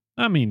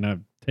 I mean,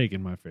 I've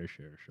taken my fair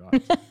share of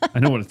shots. I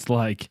know what it's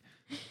like.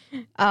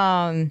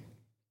 Wow.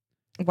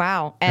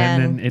 And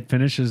then it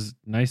finishes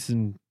nice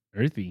and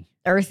earthy.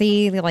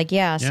 Earthy, like,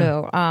 yeah.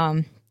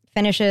 So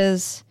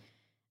finishes,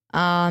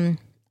 I'm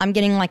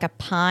getting like a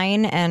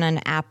pine and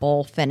an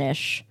apple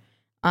finish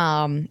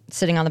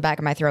sitting on the back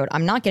of my throat.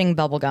 I'm not getting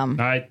bubble gum.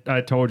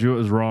 I told you it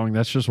was wrong.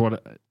 That's just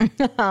what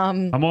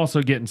I'm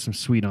also getting some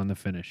sweet on the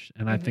finish,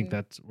 and I think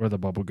that's where the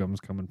bubble gum is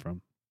coming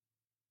from.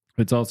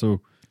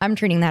 I'm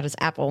treating that as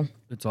apple.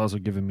 It's also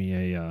giving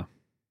me a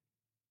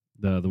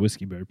the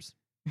whiskey burps.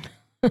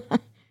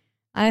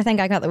 I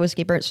think I got the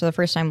whiskey burps for the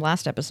first time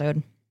last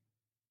episode.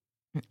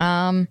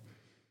 Yeah,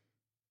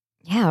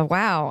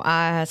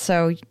 wow.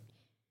 So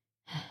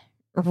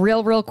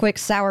real quick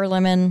sour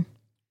lemon.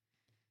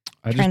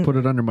 I just put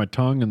it under my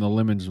tongue, and the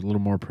lemon's a little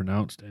more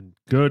pronounced. And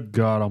good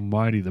God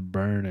Almighty, the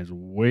burn is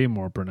way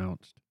more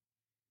pronounced.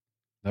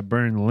 That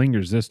burn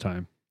lingers this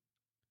time.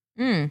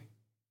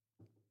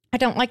 I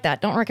don't like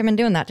that. Don't recommend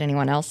doing that to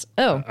anyone else.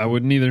 Oh, I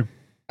wouldn't either.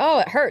 Oh,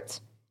 it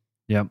hurts.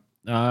 Yep.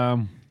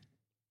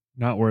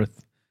 Not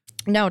worth.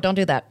 No, don't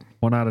do that.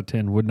 1 out of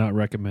 10 would not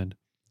recommend.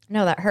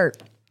 No, that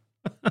hurt.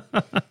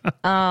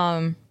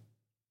 I'm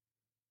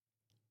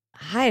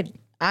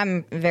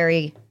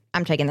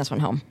taking this one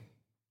home.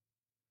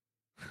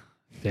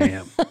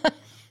 Damn.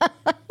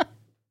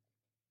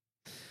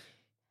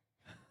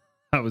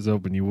 I was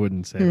hoping you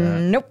wouldn't say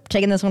that. Nope,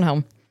 taking this one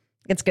home.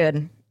 It's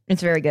good.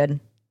 It's very good.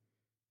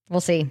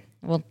 We'll see.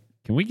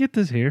 Can we get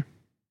this here?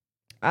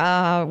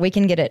 We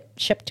can get it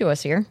shipped to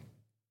us here.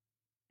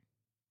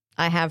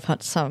 I have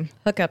some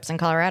hookups in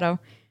Colorado.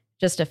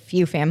 Just a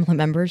few family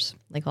members,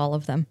 like all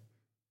of them.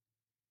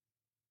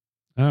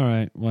 All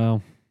right.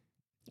 Well,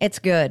 it's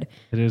good.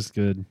 It is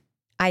good.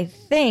 I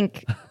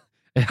think.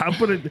 I'll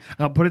put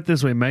it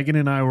this way. Megan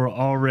and I were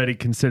already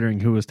considering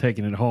who was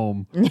taking it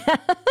home.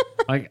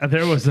 Like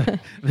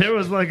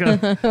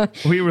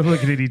we were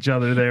looking at each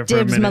other there for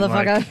Dibs, a minute.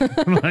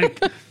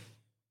 motherfucker.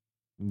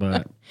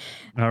 But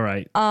all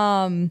right.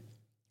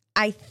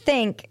 I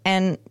think,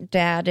 and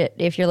Dad,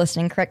 if you're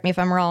listening, correct me if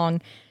I'm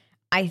wrong.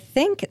 I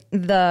think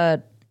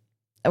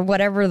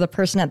whatever the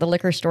person at the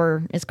liquor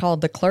store is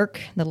called,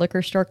 the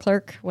liquor store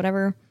clerk,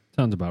 whatever.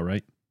 Sounds about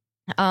right.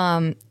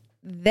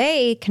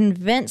 They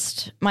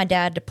convinced my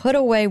dad to put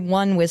away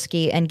one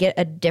whiskey and get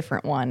a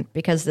different one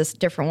because this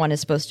different one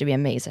is supposed to be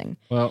amazing.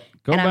 Well,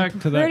 back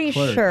to that clerk. I'm pretty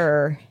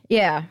sure,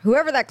 yeah,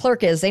 whoever that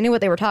clerk is, they knew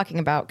what they were talking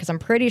about because I'm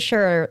pretty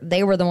sure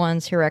they were the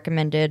ones who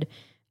recommended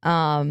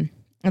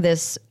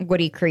this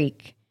Woody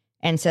Creek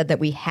and said that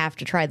we have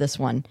to try this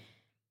one.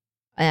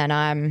 And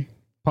I'm...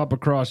 Papa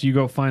Cross, you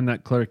go find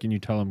that clerk and you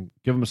tell him,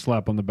 give him a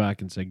slap on the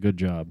back and say, good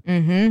job.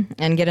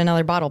 And get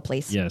another bottle,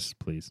 please. Yes,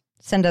 please.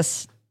 Send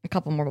us a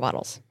couple more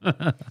bottles.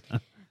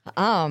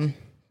 All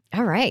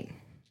right.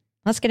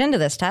 Let's get into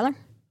this, Tyler.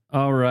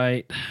 All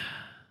right.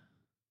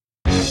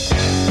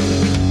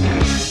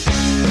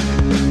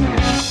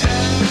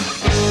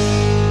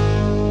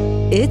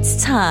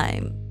 It's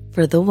time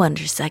for the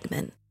Wonder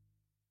segment.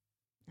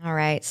 All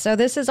right. So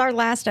this is our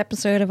last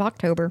episode of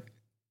October.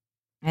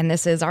 And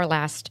this is our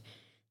last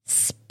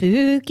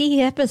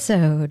spooky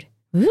episode.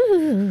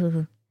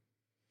 Ooh.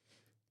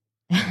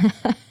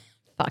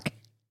 Fuck.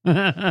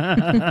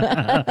 Well,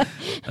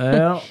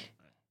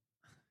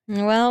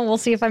 we'll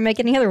see if I make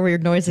any other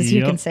weird noises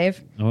you can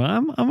save.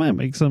 Well, I might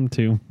make some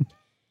too.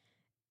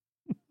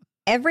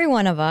 Every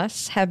one of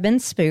us have been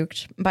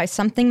spooked by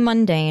something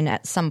mundane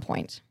at some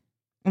point.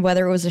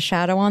 Whether it was a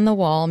shadow on the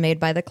wall made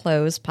by the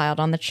clothes piled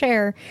on the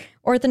chair,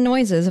 or the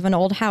noises of an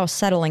old house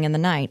settling in the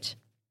night.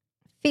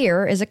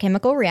 Fear is a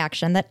chemical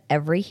reaction that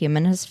every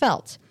human has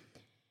felt.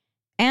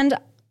 And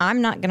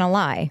I'm not going to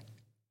lie.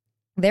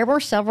 There were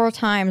several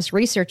times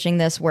researching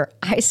this where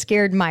I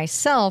scared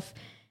myself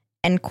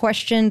and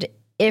questioned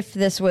if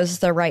this was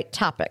the right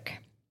topic.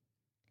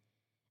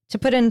 To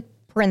put in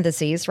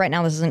parentheses, right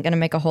now this isn't going to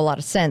make a whole lot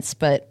of sense,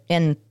 but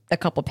in a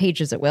couple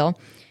pages it will.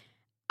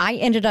 I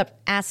ended up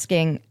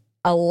asking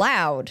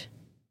aloud,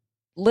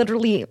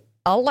 literally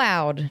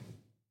aloud,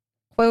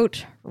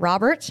 quote,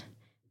 Robert,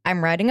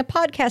 I'm writing a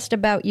podcast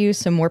about you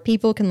so more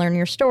people can learn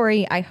your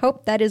story. I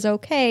hope that is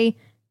okay.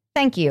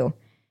 Thank you.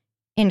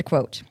 End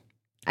quote.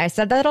 I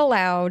said that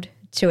aloud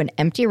to an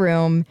empty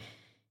room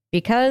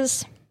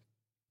because,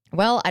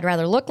 well, I'd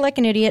rather look like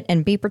an idiot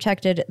and be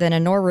protected than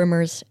ignore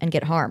rumors and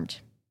get harmed.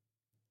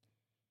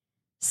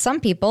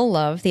 Some people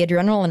love the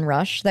adrenaline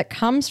rush that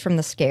comes from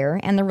the scare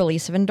and the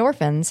release of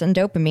endorphins and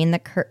dopamine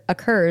that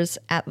occurs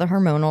at the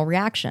hormonal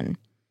reaction.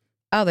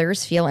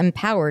 Others feel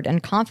empowered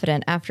and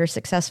confident after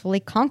successfully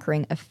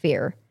conquering a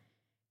fear.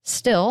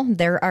 Still,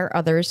 there are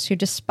others who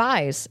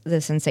despise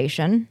the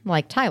sensation,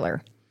 like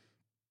Tyler.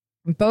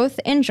 Both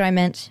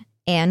enjoyment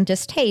and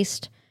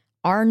distaste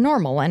are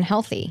normal and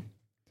healthy.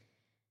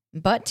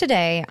 But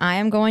today, I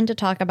am going to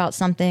talk about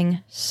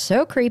something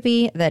so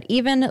creepy that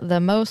even the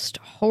most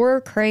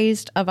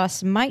horror-crazed of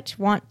us might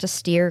want to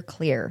steer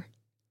clear.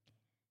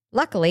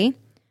 Luckily,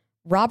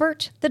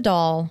 Robert the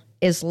doll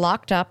is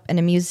locked up in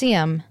a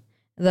museum,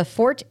 the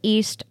Fort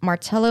East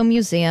Martello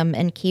Museum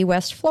in Key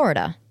West,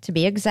 Florida, to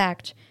be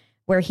exact,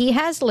 where he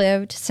has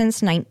lived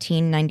since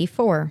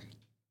 1994.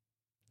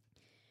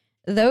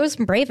 Those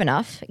brave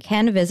enough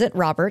can visit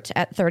Robert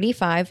at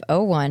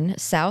 3501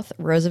 South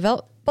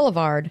Roosevelt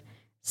Boulevard,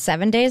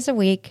 7 days a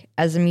week,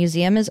 as the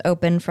museum is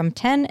open from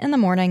 10 in the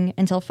morning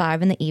until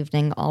 5 in the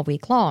evening all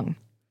week long.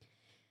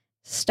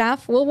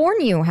 Staff will warn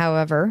you,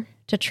 however,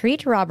 to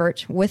treat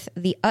Robert with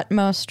the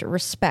utmost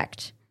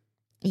respect.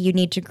 You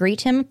need to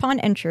greet him upon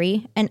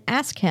entry and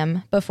ask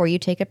him before you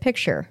take a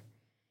picture.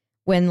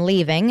 When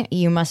leaving,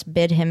 you must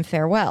bid him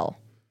farewell.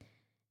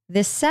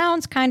 This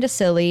sounds kind of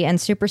silly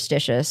and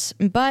superstitious,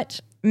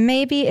 but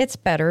maybe it's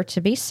better to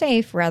be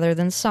safe rather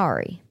than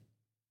sorry.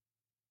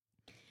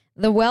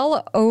 The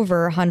well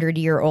over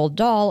 100-year-old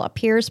doll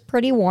appears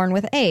pretty worn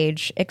with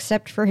age,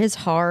 except for his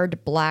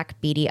hard, black,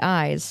 beady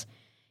eyes.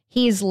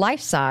 He's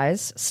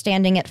life-size,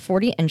 standing at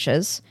 40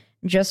 inches,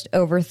 just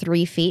over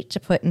 3 feet to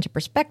put into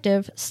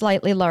perspective,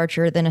 slightly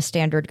larger than a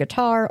standard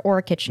guitar or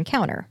a kitchen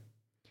counter.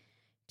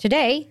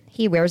 Today,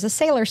 he wears a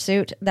sailor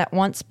suit that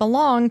once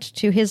belonged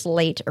to his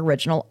late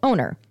original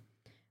owner,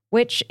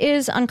 which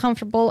is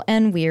uncomfortable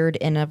and weird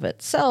in of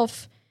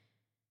itself.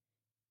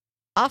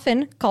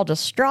 Often called a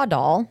straw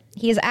doll,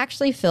 he is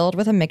actually filled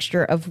with a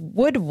mixture of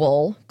wood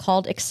wool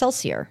called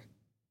Excelsior.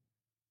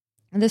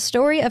 The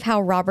story of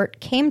how Robert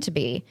came to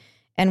be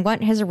and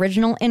what his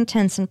original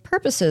intents and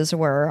purposes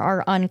were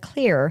are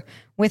unclear,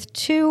 with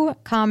two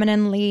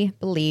commonly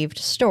believed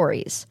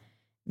stories,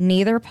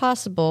 neither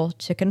possible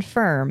to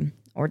confirm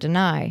or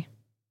deny.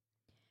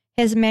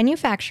 His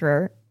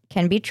manufacturer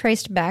can be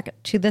traced back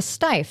to the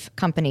Steiff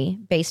Company,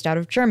 based out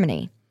of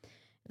Germany.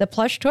 The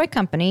plush toy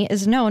company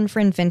is known for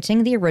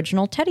inventing the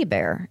original teddy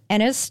bear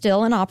and is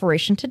still in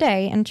operation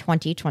today in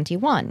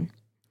 2021.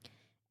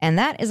 And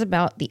that is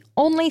about the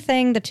only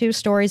thing the two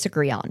stories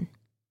agree on.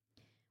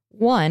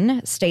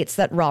 One states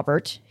that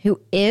Robert, who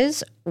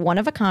is one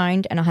of a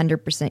kind and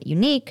 100%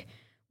 unique,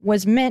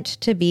 was meant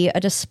to be a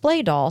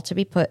display doll to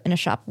be put in a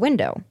shop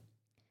window.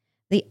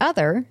 The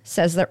other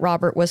says that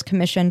Robert was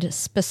commissioned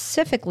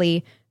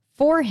specifically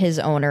for his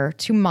owner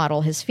to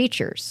model his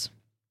features.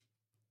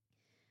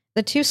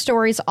 The two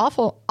stories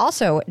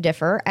also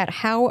differ at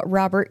how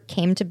Robert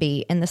came to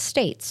be in the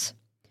States.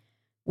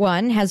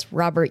 One has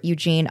Robert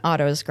Eugene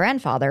Otto's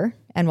grandfather,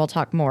 and we'll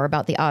talk more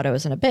about the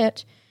Ottos in a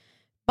bit,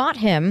 bought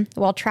him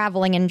while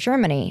traveling in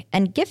Germany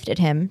and gifted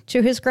him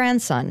to his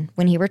grandson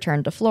when he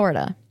returned to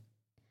Florida.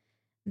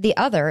 The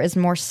other is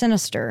more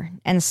sinister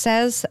and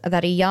says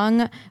that a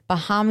young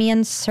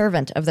Bahamian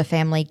servant of the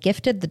family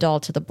gifted the doll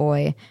to the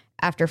boy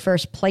after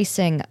first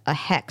placing a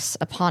hex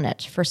upon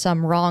it for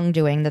some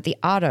wrongdoing that the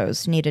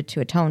Ottos needed to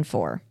atone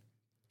for.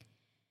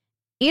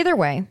 Either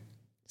way,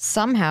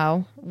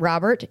 somehow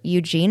Robert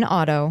Eugene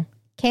Otto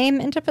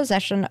came into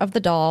possession of the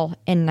doll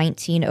in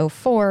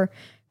 1904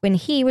 when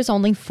he was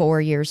only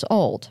 4 years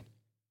old.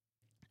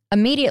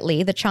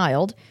 Immediately, the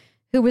child,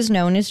 who was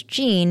known as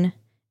Gene,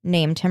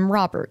 named him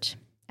Robert,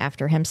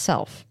 after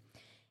himself,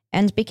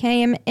 and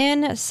became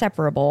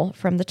inseparable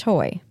from the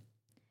toy.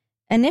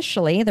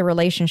 Initially, the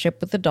relationship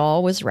with the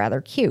doll was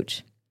rather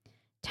cute.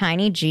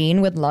 Tiny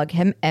Gene would lug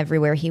him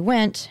everywhere he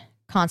went,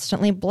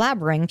 constantly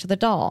blabbering to the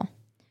doll.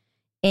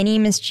 Any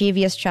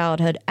mischievous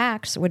childhood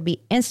acts would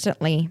be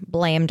instantly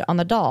blamed on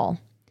the doll.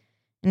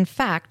 In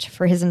fact,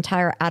 for his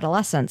entire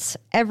adolescence,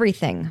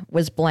 everything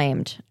was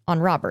blamed on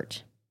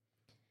Robert.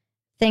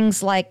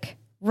 Things like,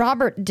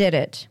 Robert did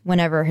it,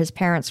 whenever his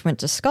parents went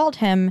to scold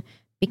him,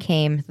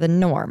 became the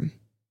norm.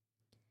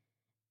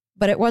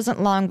 But it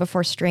wasn't long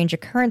before strange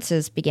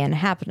occurrences began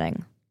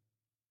happening.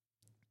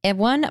 In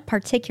one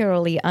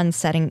particularly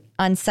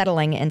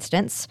unsettling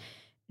instance,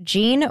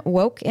 Gene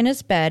woke in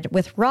his bed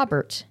with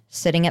Robert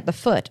sitting at the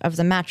foot of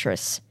the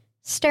mattress,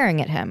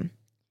 staring at him.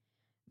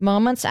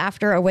 Moments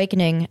after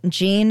awakening,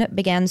 Gene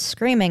began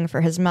screaming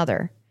for his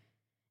mother.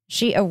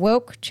 She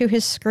awoke to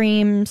his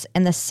screams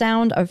and the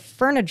sound of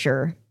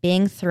furniture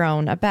being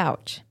thrown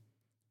about.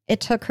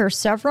 It took her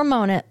several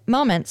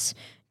moments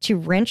to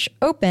wrench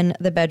open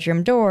the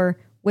bedroom door,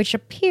 which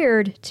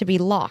appeared to be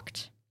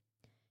locked.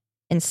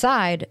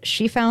 Inside,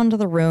 she found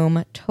the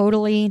room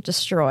totally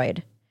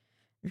destroyed.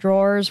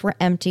 Drawers were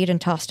emptied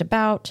and tossed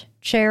about,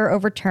 chair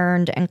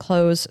overturned, and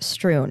clothes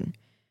strewn.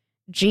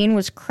 Gene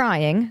was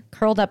crying,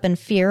 curled up in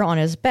fear on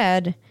his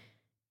bed,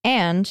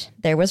 and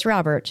there was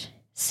Robert,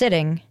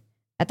 sitting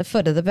at the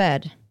foot of the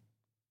bed.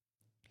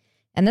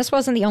 And this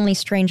wasn't the only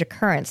strange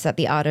occurrence that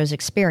the Ottos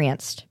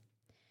experienced.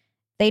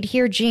 They'd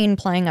hear Jean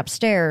playing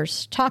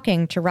upstairs,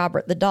 talking to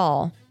Robert the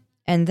doll,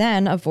 and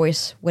then a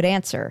voice would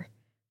answer,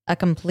 a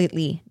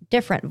completely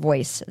different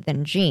voice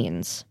than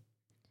Jean's.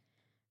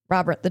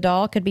 Robert the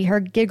doll could be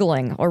heard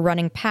giggling or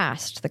running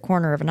past the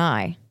corner of an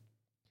eye.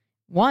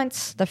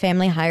 Once, the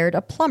family hired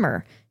a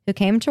plumber who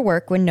came to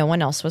work when no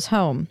one else was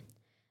home.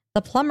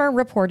 The plumber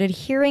reported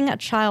hearing a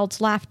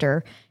child's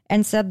laughter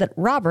and said that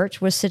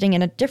Robert was sitting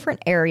in a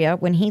different area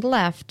when he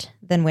left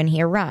than when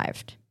he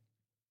arrived.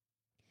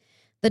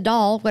 The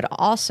doll would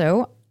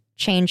also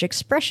change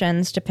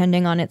expressions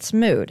depending on its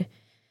mood,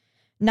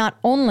 not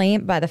only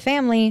by the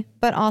family,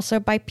 but also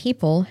by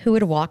people who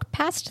would walk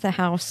past the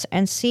house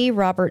and see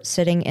Robert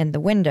sitting in the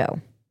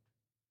window.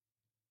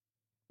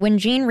 When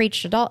Jean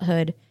reached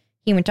adulthood,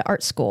 he went to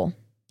art school.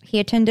 He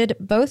attended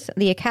both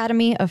the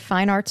Academy of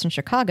Fine Arts in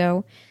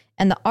Chicago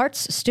and the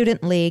Arts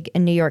Student League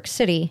in New York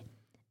City,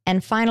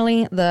 and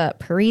finally the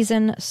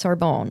Parisian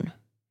Sorbonne.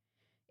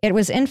 It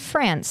was in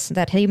France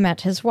that he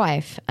met his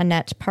wife,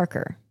 Annette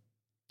Parker.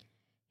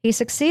 He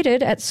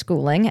succeeded at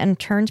schooling and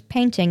turned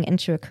painting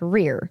into a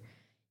career.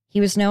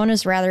 He was known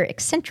as rather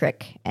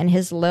eccentric, and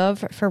his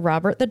love for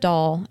Robert the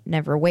doll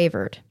never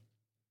wavered.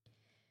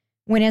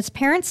 When his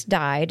parents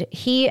died,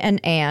 he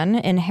and Anne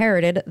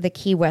inherited the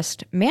Key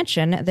West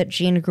mansion that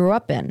Jean grew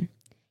up in.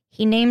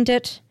 He named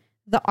it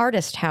the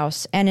Artist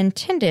House and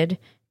intended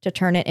to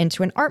turn it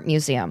into an art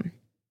museum.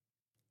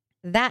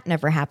 That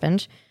never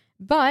happened,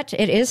 but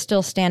it is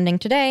still standing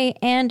today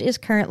and is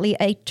currently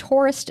a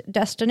tourist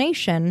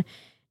destination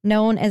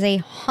known as a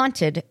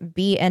haunted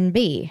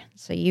B&B,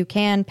 so you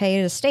can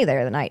pay to stay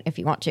there the night if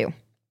you want to.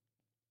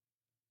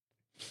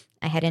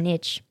 I had an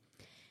itch.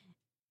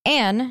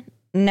 Anne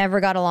never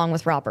got along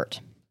with Robert,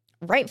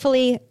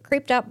 rightfully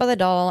creeped out by the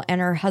doll and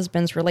her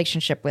husband's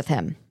relationship with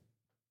him.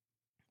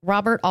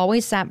 Robert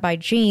always sat by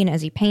Jean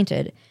as he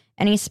painted,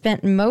 and he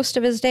spent most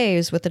of his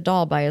days with the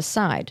doll by his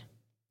side.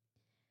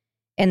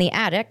 In the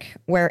attic,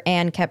 where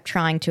Anne kept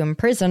trying to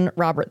imprison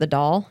Robert the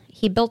doll,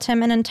 he built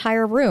him an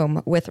entire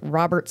room with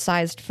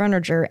Robert-sized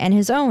furniture and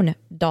his own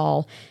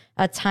doll,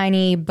 a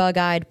tiny,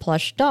 bug-eyed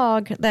plush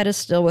dog that is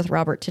still with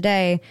Robert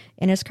today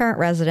in his current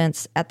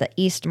residence at the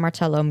East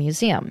Martello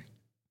Museum.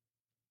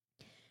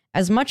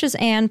 As much as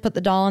Anne put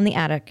the doll in the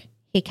attic,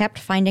 he kept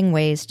finding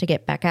ways to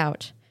get back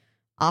out,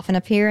 often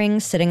appearing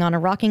sitting on a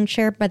rocking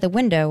chair by the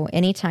window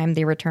anytime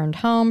they returned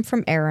home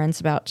from errands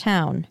about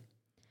town.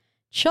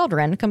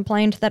 Children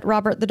complained that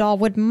Robert the doll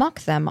would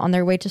mock them on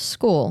their way to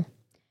school,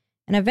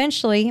 and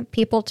eventually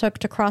people took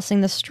to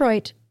crossing the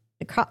Stroit.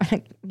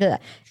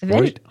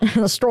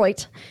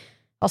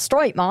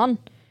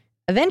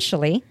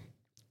 Eventually,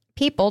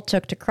 people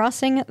took to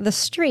crossing the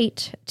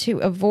street to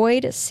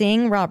avoid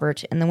seeing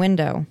Robert in the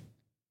window.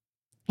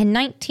 In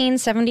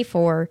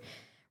 1974,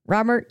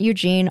 Robert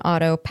Eugene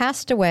Otto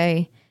passed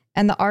away,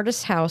 and the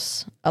Artist's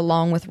House,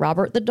 along with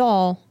Robert the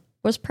doll,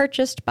 was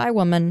purchased by a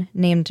woman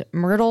named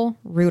Myrtle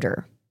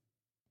Reuter.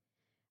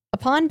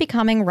 Upon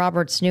becoming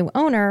Robert's new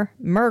owner,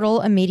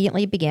 Myrtle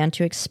immediately began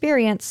to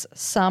experience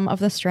some of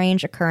the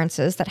strange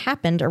occurrences that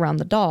happened around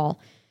the doll,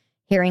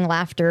 hearing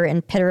laughter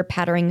and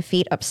pitter-pattering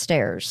feet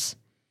upstairs,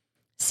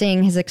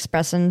 seeing his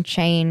expression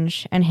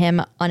change, and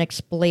him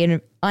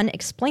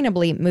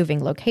unexplainably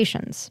moving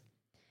locations.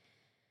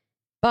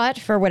 But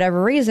for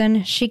whatever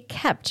reason, she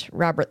kept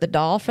Robert the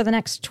doll for the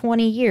next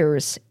 20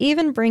 years,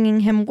 even bringing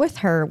him with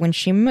her when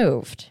she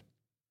moved.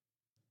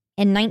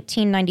 In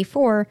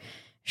 1994,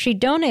 she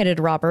donated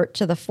Robert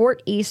to the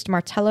Fort East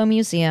Martello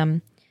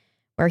Museum,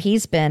 where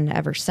he's been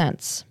ever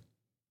since.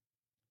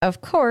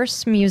 Of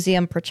course,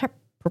 museum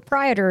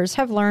proprietors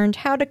have learned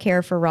how to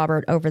care for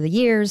Robert over the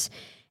years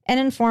and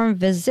inform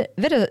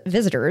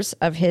visitors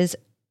of his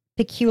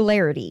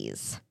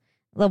peculiarities.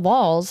 The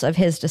walls of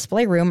his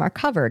display room are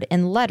covered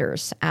in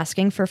letters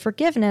asking for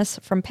forgiveness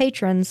from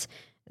patrons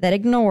that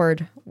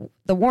ignored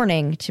the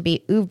warning to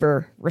be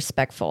uber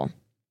respectful.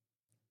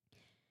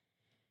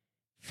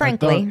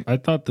 Frankly, I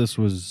thought this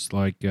was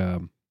like,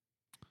 let's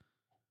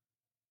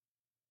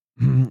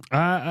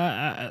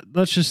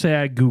just say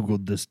I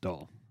Googled this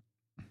doll.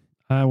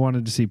 I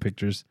wanted to see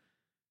pictures.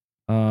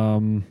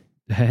 And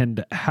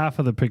half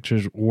of the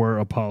pictures were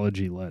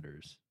apology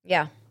letters.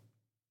 yeah,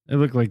 It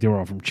looked like they were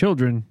all from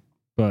children,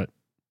 but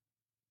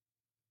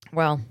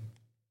well,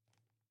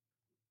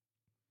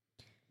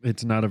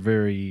 it's not a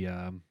very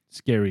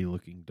scary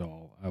looking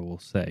doll, I will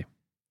say.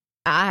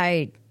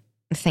 I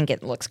think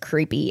it looks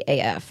creepy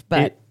AF,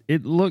 but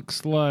It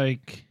looks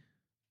like...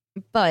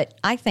 but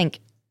I think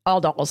all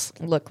dolls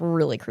look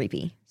really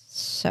creepy.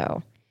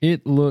 So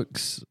It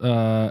looks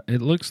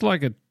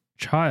like a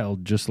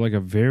child, just like a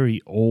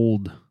very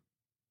old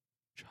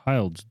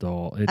child's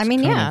doll. It's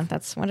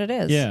that's what it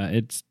is.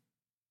 Yeah,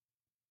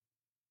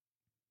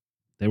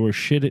 they were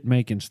shit at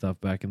making stuff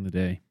back in the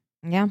day.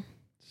 Yeah.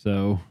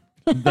 So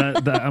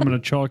that I'm going to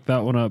chalk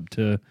that one up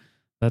to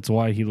that's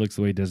why he looks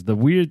the way he does. The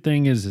weird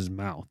thing is his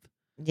mouth.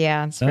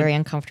 Yeah, it's very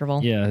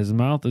uncomfortable. Yeah, his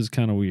mouth is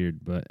kind of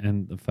weird,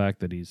 and the fact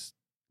that he's,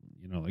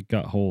 like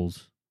got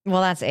holes.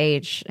 Well, that's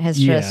age has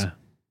just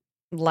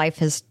life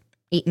has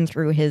eaten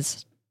through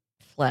his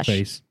flesh.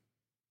 Face.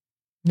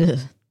 Ugh.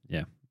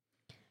 Yeah.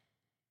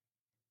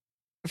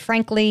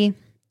 Frankly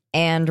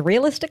and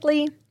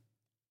realistically,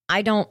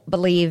 I don't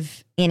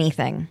believe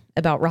anything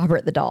about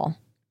Robert the doll.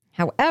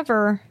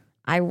 However,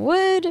 I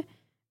would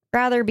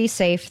rather be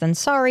safe than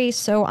sorry,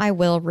 so I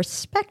will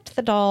respect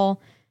the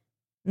doll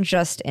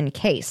just in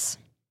case.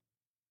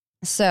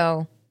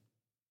 So,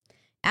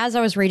 as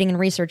I was reading and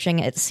researching,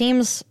 it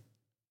seems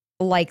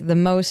like the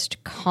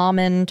most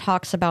common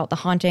talks about the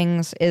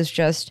hauntings is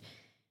just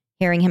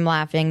hearing him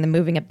laughing, the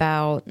moving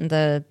about,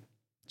 the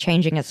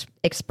changing its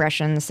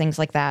expressions, things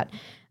like that.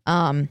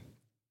 I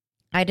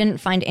didn't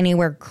find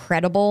anywhere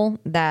credible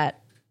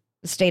that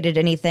stated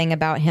anything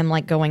about him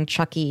like going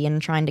Chucky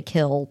and trying to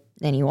kill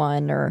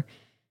anyone, or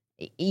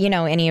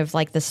any of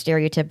like the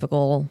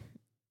stereotypical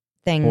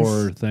things.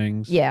 Horror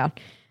things. Yeah.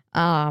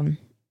 At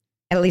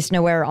least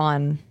nowhere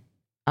on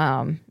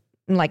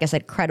like I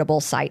said, credible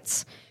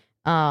sites.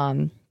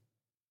 So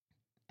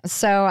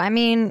I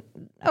mean,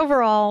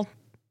 overall,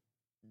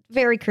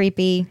 very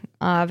creepy,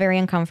 very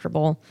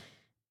uncomfortable.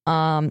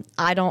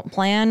 I don't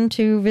plan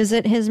to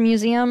visit his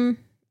museum,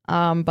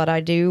 but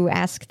I do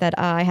ask that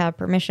I have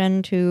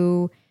permission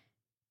to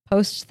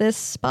post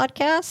this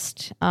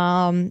podcast.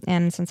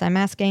 And since I'm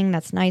asking,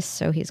 that's nice.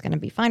 So he's going to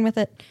be fine with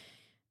it.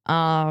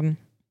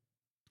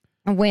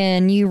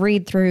 When you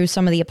read through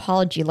some of the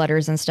apology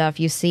letters and stuff,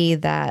 you see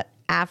that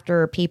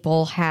after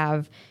people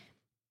have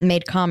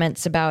made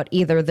comments about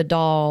either the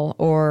doll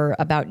or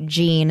about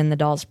Gene and the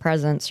doll's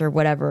presence or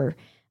whatever,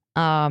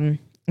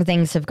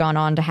 things have gone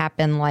on to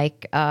happen,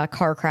 like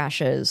car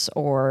crashes,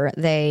 or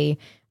they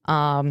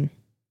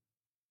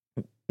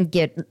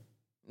get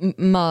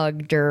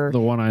mugged, or The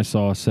one I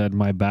saw said,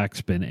 "My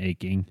back's been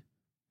aching."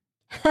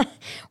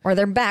 or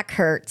their back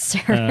hurts.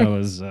 That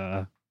was,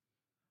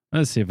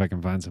 let's see if I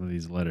can find some of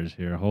these letters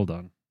here. Hold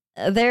on.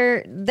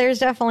 There's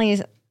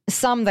definitely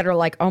some that are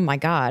like, oh my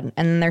God.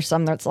 And then there's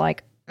some that's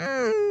like,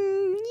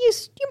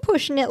 you're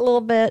pushing it a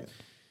little bit.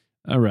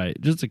 All right.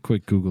 Just a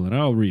quick Google, and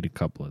I'll read a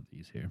couple of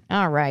these here.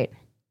 All right.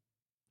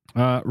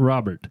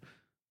 Robert.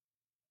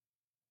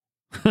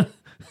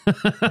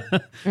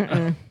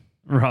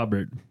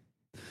 Robert.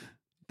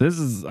 This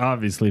is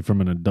obviously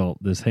from an adult.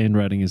 This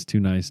handwriting is too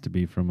nice to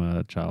be from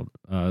a child.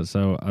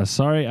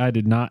 Sorry I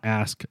did not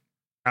ask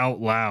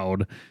out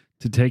loud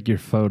to take your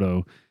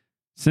photo.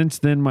 Since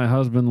then, my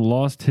husband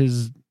lost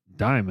his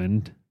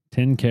diamond,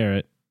 10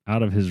 carat,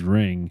 out of his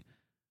ring.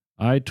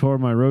 I tore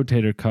my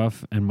rotator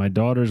cuff, and my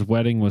daughter's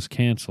wedding was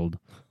canceled.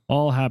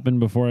 All happened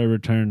before I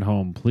returned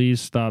home.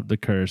 Please stop the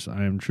curse.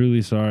 I am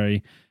truly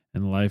sorry,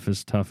 and life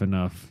is tough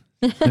enough.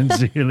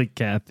 Sincerely,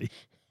 Kathy.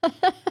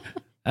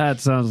 That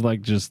sounds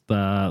like just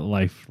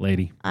life,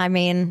 lady. I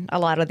mean, a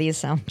lot of these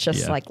sound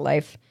just like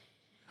life.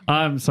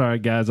 I'm sorry,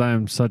 guys. I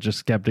am such a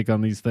skeptic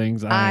on these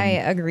things. I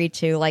agree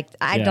too. Like,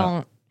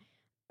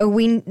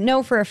 we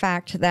know for a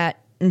fact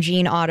that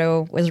Gene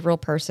Otto was a real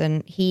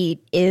person. He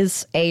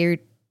is a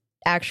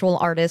actual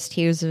artist.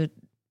 He was a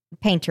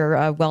painter,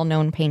 a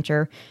well-known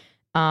painter.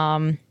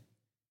 And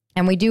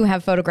we do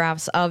have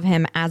photographs of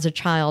him as a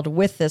child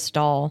with this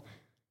doll.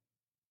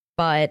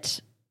 But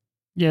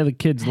yeah, the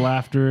kid's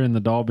laughter and the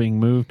doll being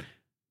moved.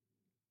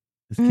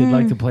 This kid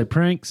liked to play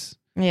pranks.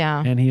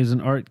 Yeah. And he was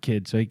an art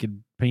kid, so he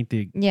could paint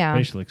the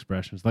facial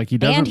expressions. Like, he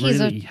doesn't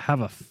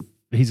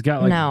he's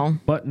got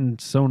like button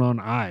sewn on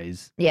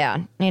eyes.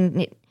 Yeah.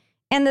 And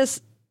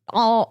this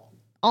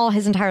all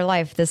his entire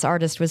life, this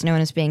artist was known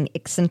as being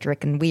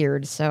eccentric and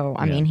weird. So,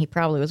 I mean, he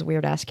probably was a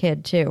weird ass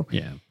kid too.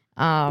 Yeah.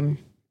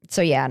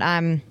 So yeah,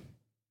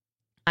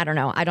 I don't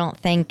know. I don't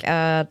think,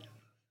 oh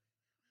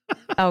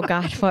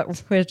God,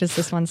 what does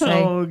this one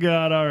say? Oh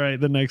God. All right.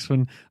 The next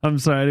one. I'm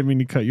sorry. I didn't mean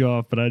to cut you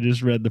off, but I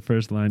just read the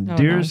first line. Oh,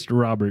 Dearest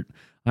Robert,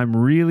 I'm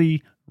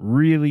really,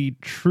 really,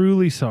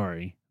 truly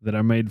sorry that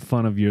I made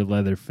fun of your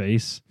leather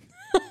face.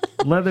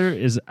 Leather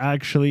is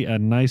actually a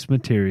nice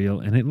material,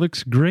 and it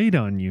looks great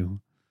on you.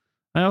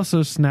 I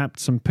also snapped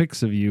some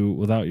pics of you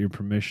without your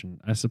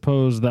permission. I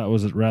suppose that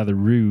was rather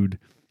rude.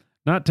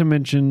 Not to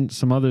mention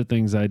some other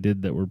things I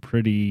did that were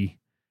pretty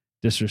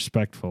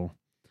disrespectful.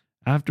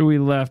 After we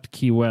left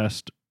Key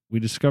West, we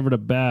discovered a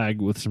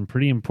bag with some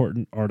pretty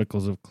important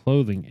articles of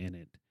clothing in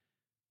it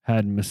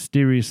had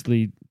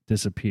mysteriously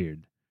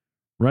disappeared.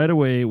 Right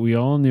away, we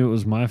all knew it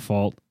was my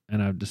fault,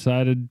 and I've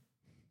decided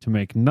to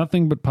make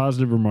nothing but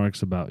positive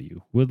remarks about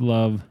you. With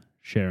love,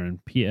 Sharon.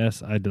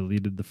 P.S. I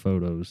deleted the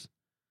photos.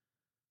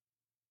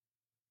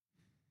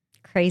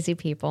 Crazy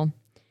people.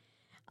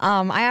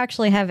 I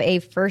actually have a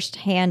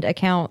first-hand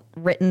account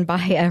written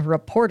by a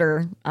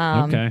reporter.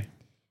 Okay.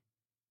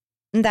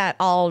 That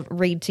I'll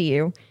read to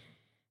you.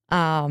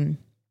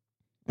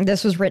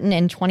 This was written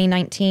in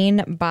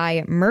 2019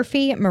 by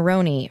Murphy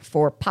Maroney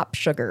for Pop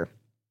Sugar.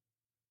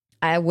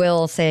 I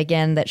will say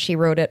again that she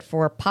wrote it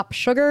for Pop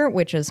Sugar,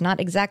 which is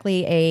not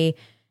exactly a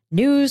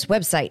news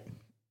website.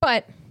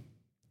 But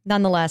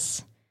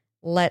nonetheless,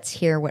 let's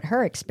hear what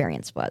her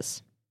experience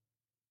was.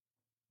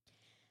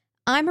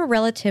 I'm a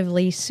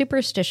relatively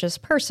superstitious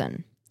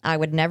person. I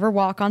would never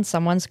walk on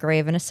someone's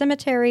grave in a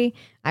cemetery.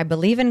 I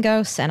believe in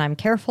ghosts, and I'm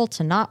careful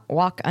to not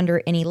walk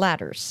under any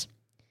ladders.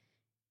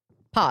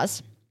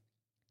 Pause.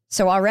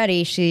 So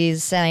already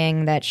she's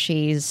saying that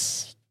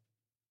she's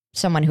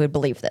someone who would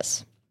believe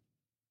this.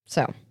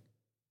 So,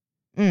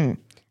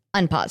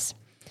 unpause.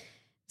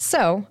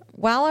 So,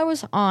 while I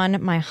was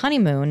on my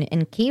honeymoon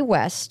in Key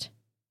West,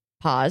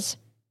 pause.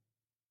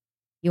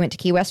 You went to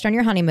Key West on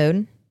your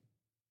honeymoon.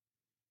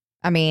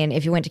 I mean,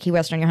 if you went to Key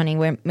West on your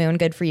honeymoon,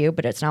 good for you,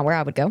 but it's not where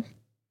I would go.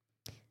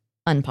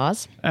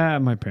 Unpause.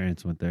 My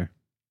parents went there,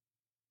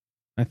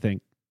 I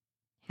think.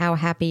 How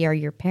happy are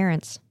your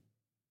parents?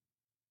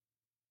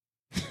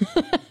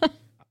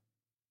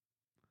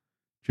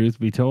 Truth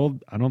be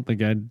told, I don't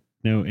think I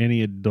know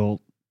any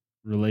adult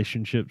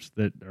relationships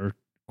that are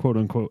quote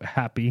unquote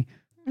happy.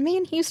 Me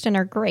and Houston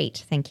are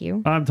great, thank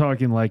you. I'm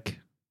talking like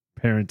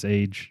parents'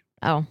 age.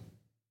 Oh.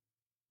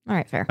 All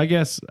right, fair. I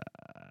guess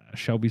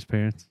Shelby's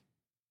parents.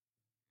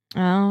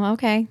 Oh,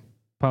 okay.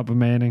 Papa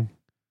Manning.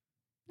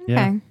 Okay.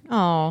 Yeah.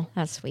 Oh,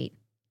 that's sweet.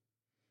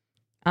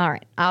 All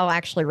right. I'll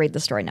actually read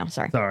the story now.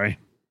 Sorry. Sorry.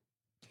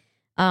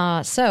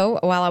 So,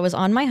 while I was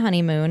on my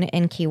honeymoon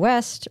in Key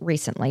West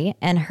recently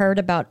and heard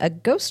about a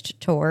ghost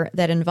tour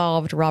that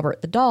involved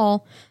Robert the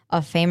Doll,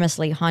 a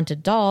famously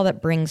haunted doll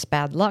that brings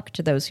bad luck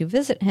to those who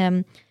visit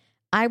him,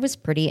 I was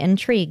pretty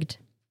intrigued.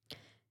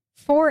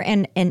 For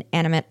an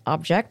inanimate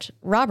object,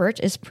 Robert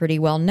is pretty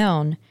well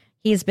known.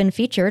 He has been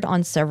featured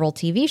on several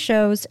TV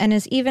shows and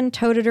is even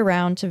toted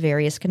around to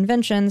various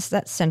conventions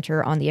that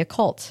center on the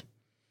occult.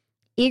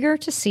 Eager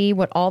to see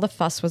what all the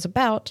fuss was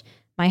about,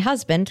 my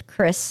husband,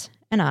 Chris,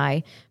 and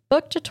I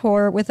booked a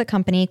tour with a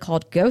company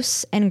called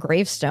Ghosts and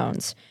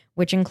Gravestones,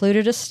 which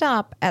included a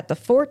stop at the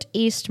Fort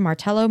East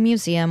Martello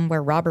Museum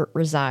where Robert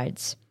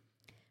resides.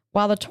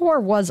 While the tour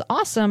was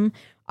awesome,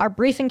 our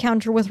brief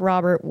encounter with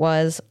Robert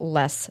was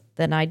less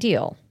than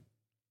ideal.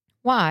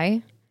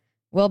 Why?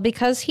 Well,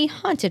 because he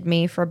haunted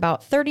me for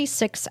about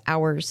 36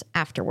 hours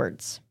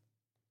afterwards.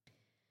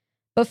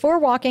 Before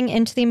walking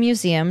into the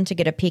museum to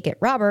get a peek at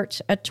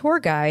Robert, a tour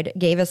guide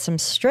gave us some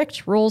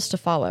strict rules to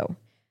follow.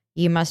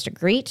 You must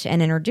greet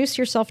and introduce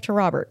yourself to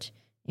Robert.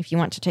 If you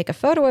want to take a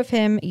photo of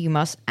him, you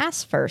must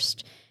ask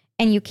first,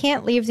 and you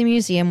can't leave the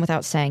museum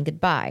without saying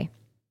goodbye.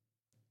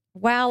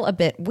 While a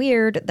bit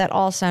weird, that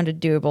all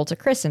sounded doable to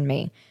Chris and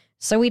me,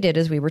 so we did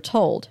as we were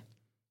told.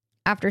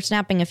 After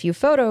snapping a few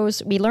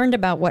photos, we learned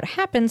about what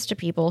happens to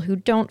people who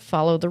don't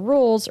follow the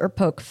rules or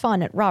poke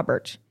fun at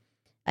Robert.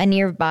 A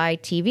nearby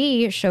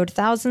TV showed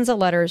thousands of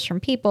letters from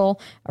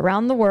people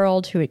around the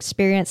world who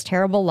experienced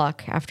terrible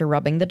luck after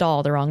rubbing the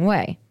doll the wrong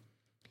way.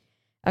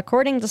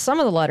 According to some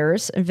of the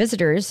letters,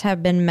 visitors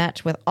have been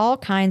met with all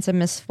kinds of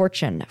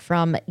misfortune,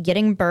 from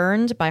getting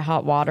burned by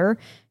hot water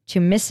to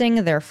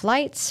missing their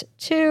flights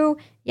to,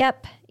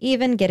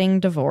 even getting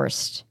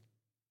divorced.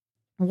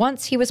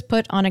 Once he was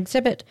put on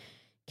exhibit,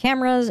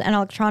 cameras and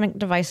electronic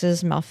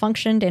devices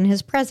malfunctioned in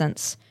his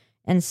presence,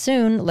 and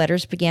soon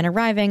letters began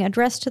arriving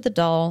addressed to the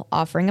doll,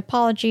 offering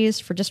apologies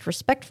for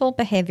disrespectful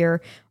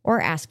behavior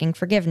or asking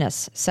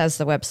forgiveness, says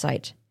the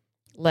website.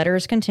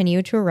 Letters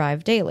continue to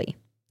arrive daily.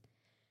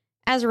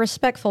 As a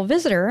respectful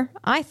visitor,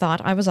 I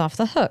thought I was off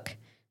the hook.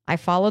 I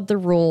followed the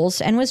rules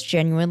and was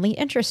genuinely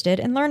interested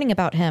in learning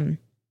about him.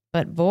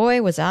 But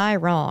boy, was I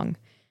wrong.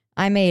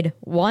 I made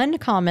one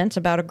comment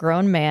about a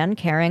grown man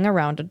carrying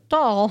around a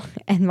doll,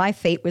 and my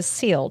fate was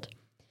sealed.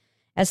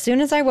 As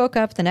soon as I woke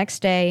up the next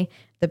day,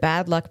 the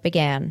bad luck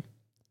began.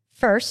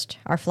 First,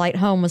 our flight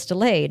home was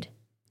delayed.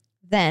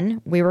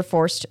 Then, we were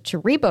forced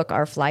to rebook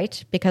our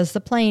flight because the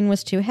plane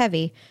was too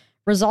heavy,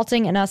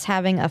 resulting in us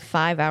having a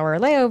 5-hour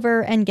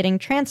layover and getting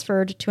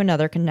transferred to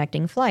another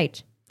connecting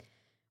flight.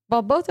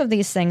 While both of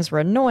these things were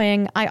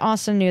annoying, I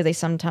also knew they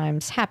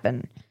sometimes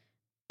happen.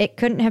 It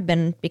couldn't have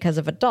been because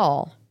of a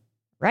doll,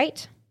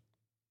 right?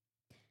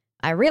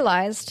 I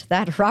realized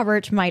that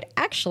Robert might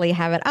actually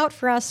have it out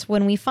for us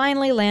when we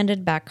finally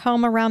landed back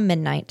home around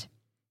midnight.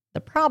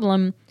 The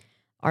problem?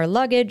 Our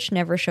luggage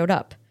never showed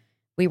up.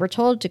 We were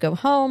told to go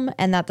home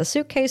and that the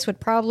suitcase would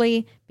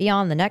probably be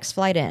on the next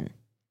flight in.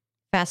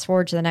 Fast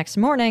forward to the next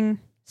morning,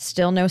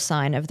 still no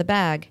sign of the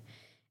bag.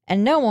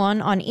 And no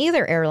one on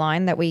either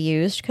airline that we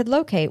used could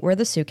locate where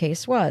the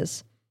suitcase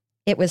was.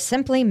 It was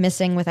simply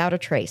missing without a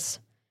trace.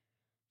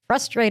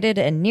 Frustrated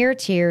and near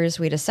tears,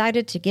 we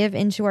decided to give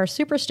into our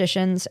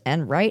superstitions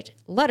and write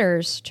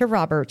letters to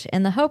Robert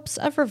in the hopes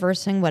of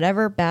reversing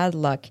whatever bad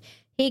luck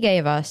he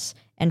gave us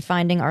and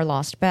finding our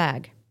lost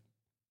bag.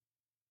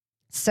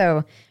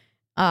 So,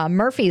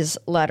 Murphy's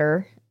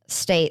letter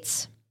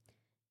states,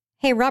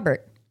 "Hey,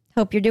 Robert.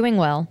 Hope you're doing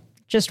well.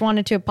 Just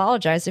wanted to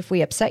apologize if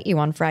we upset you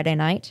on Friday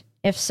night.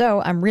 If so,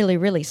 I'm really,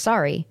 really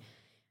sorry.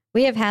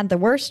 We have had the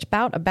worst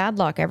bout of bad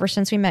luck ever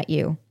since we met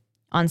you.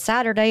 On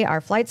Saturday, our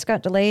flights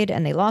got delayed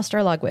and they lost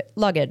our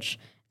luggage.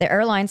 The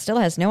airline still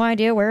has no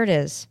idea where it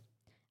is.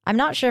 I'm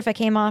not sure if I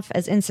came off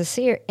as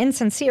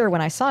insincere when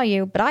I saw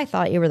you, but I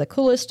thought you were the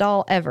coolest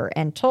doll ever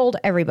and told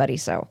everybody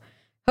so.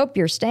 Hope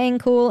you're staying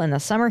cool in the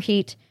summer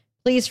heat.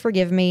 Please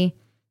forgive me,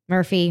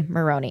 Murphy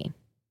Maroney."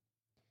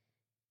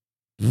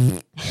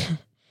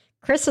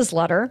 Chris's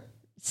letter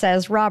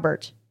says,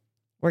 Robert,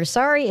 we're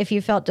sorry if you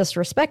felt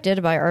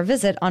disrespected by our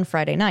visit on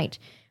Friday night.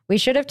 We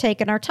should have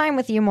taken our time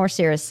with you more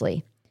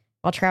seriously.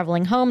 While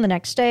traveling home the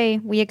next day,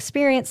 we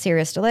experienced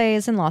serious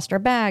delays and lost our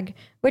bag,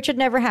 which had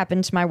never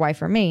happened to my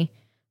wife or me.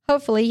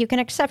 Hopefully, you can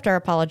accept our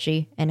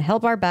apology and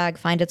help our bag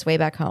find its way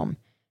back home.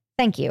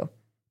 Thank you,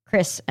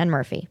 Chris and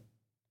Murphy.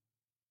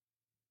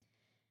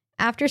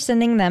 After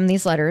sending them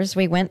these letters,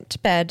 we went to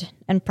bed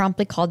and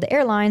promptly called the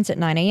airlines at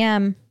 9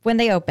 a.m. when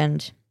they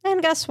opened. And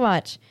guess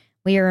what?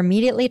 We are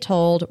immediately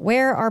told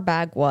where our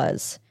bag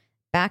was.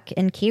 Back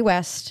in Key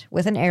West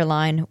with an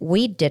airline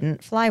we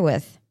didn't fly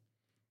with.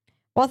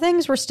 While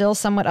things were still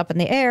somewhat up in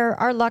the air,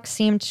 our luck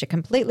seemed to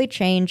completely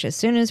change as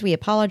soon as we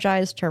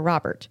apologized to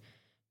Robert.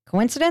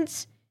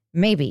 Coincidence?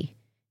 Maybe.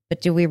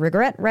 But do we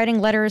regret writing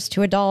letters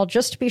to a doll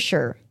just to be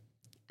sure?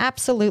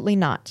 Absolutely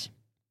not.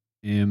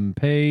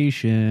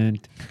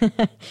 Impatient.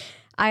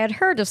 I had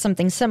heard of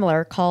something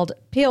similar called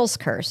Peel's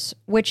Curse,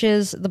 which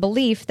is the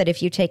belief that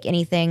if you take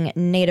anything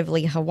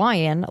natively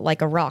Hawaiian,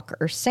 like a rock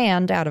or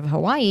sand out of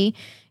Hawaii,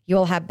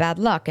 you'll have bad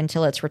luck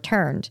until it's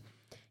returned.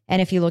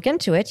 And if you look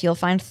into it, you'll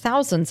find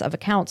thousands of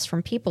accounts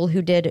from people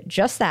who did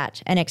just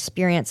that and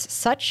experienced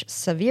such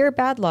severe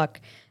bad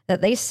luck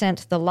that they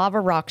sent the lava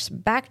rocks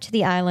back to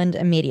the island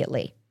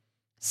immediately.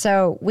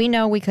 So we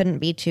know we couldn't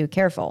be too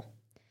careful.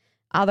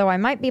 Although I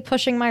might be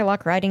pushing my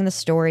luck writing the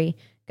story,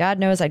 God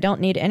knows I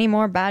don't need any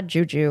more bad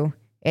juju.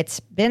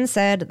 It's been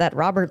said that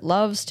Robert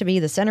loves to be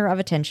the center of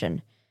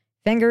attention.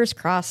 Fingers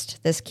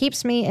crossed this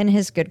keeps me in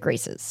his good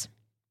graces.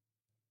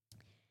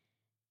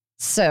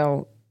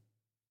 So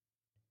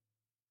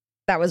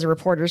that was a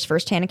reporter's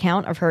firsthand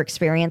account of her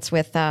experience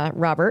with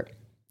Robert.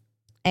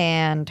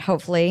 And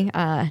hopefully,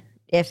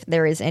 if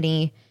there is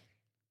any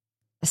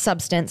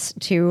substance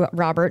to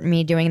Robert,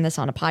 me doing this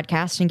on a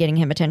podcast and getting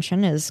him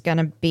attention is going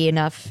to be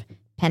enough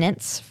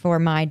penance for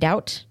my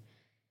doubt.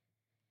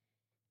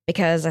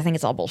 Because I think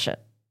it's all bullshit.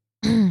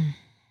 I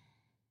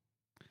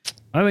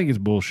think it's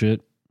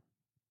bullshit.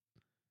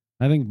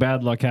 I think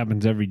bad luck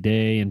happens every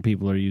day and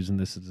people are using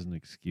this as an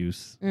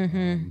excuse.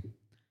 Mm-hmm.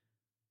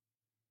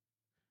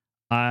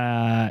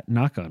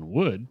 Knock on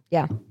wood.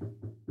 Yeah.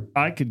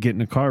 I could get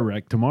in a car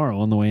wreck tomorrow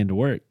on the way into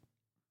work.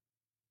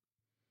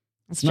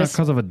 It's not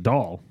because of a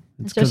doll.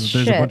 It's because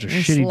there's a bunch of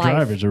shitty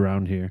drivers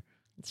around here.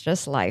 It's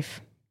just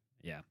life.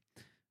 Yeah.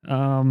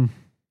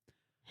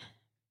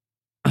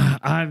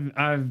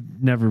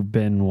 I've never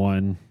been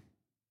one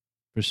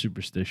for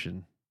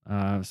superstition.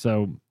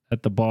 So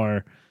at the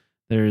bar,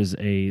 there's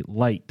a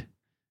light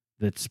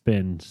that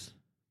spins.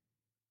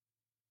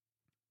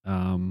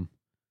 And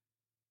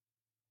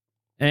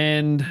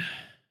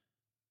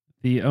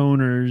the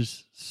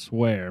owners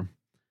swear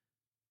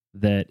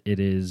that it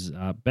is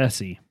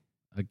Bessie,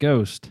 a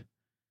ghost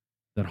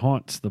that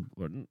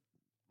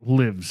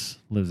lives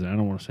there. I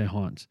don't want to say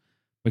haunts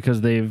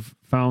because they've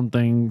found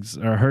things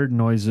or heard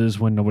noises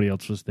when nobody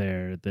else was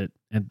there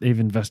and they've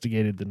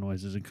investigated the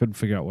noises and couldn't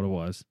figure out what it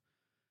was.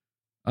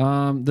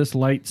 This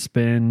light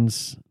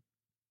spins.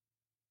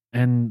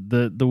 And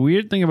the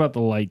weird thing about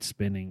the light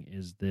spinning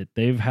is that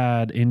they've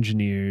had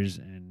engineers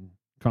and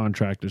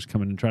contractors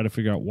come in and try to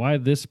figure out why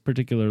this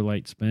particular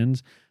light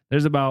spins.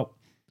 There's about,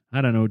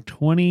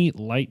 20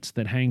 lights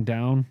that hang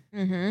down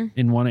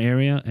in one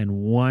area, and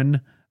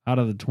one out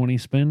of the 20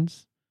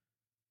 spins.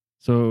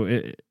 So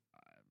it's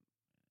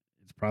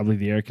probably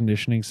the air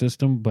conditioning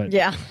system, but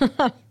yeah.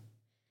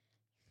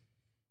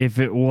 if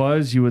it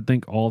was, you would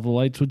think all the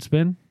lights would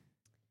spin.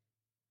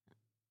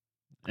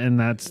 And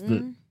that's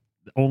the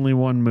only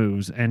one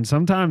moves. And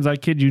sometimes, I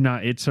kid you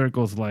not, it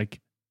circles like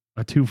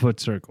a 2-foot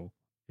circle.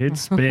 It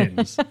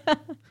spins.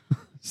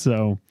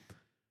 So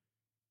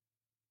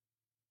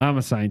I'm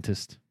a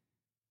scientist.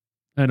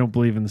 I don't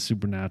believe in the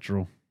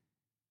supernatural.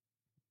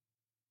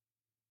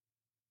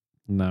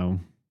 No,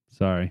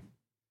 sorry.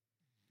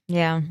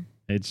 Yeah.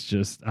 It's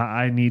just,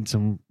 I need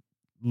some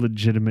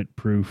legitimate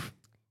proof.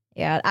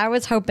 Yeah. I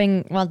was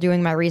hoping while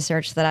doing my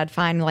research that I'd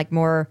find like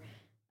more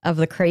of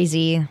the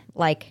crazy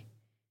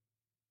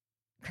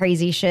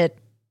shit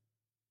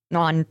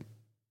on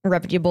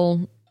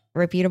reputable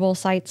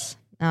sites.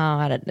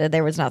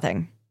 There was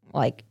nothing.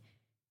 Like,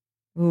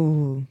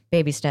 ooh,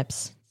 baby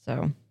steps.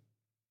 So,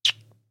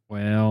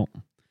 well,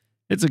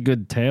 it's a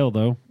good tale,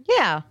 though.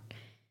 Yeah.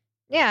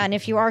 Yeah, and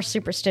if you are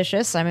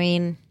superstitious, I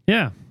mean,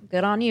 yeah,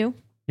 good on you.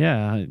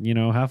 Yeah,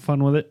 have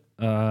fun with it.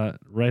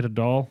 Write a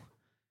doll.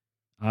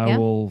 I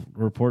will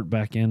report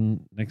back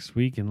in next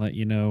week and let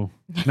you know.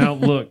 Now,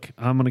 look,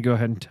 I'm going to go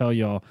ahead and tell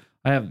y'all,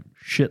 I have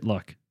shit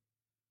luck.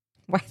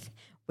 What?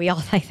 We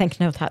all, I think,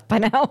 know that by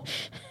now.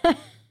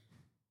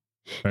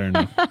 Fair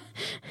enough.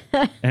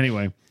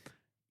 Anyway.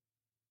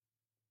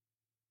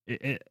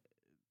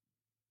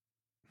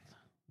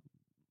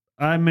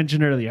 I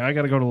mentioned earlier, I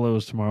got to go to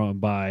Lowe's tomorrow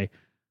and buy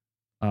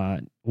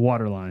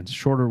water lines,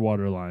 shorter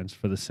water lines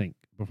for the sink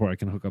before I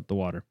can hook up the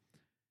water.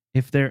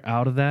 If they're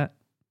out of that,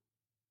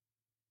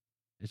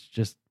 it's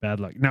just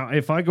bad luck. Now,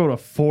 if I go to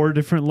 4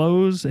 different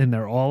Lowe's and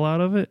they're all out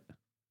of it,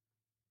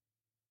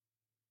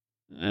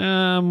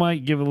 I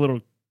might give a little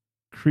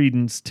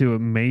credence to it.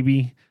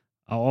 Maybe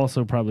I'll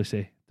also probably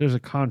say there's a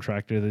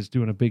contractor that's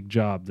doing a big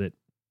job that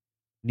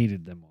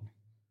needed them all.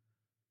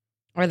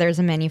 Or there's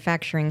a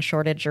manufacturing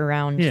shortage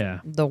around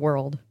the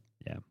world.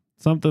 Yeah,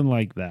 something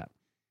like that.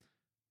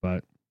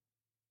 But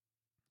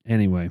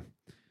anyway,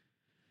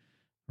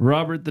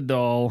 Robert the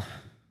Doll.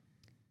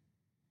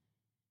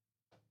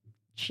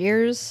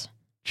 Cheers.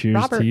 Cheers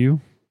Robert. to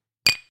you.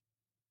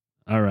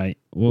 All right,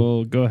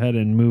 we'll go ahead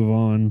and move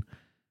on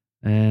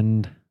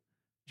and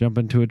jump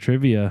into a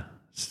trivia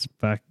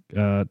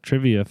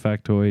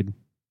factoid.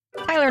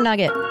 Tyler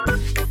Nugget.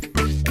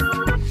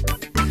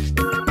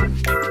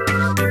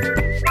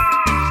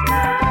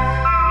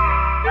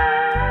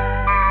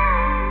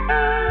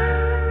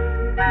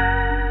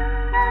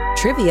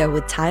 Trivia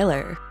with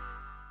Tyler.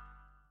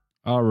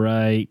 All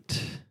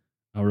right.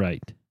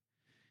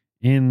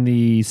 In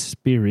the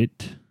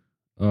spirit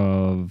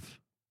of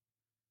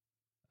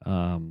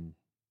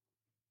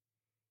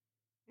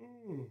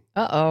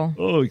Uh-oh.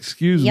 oh,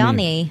 excuse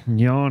Yummy.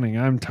 me. Yawning.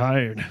 I'm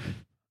tired.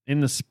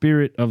 In the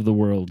spirit of the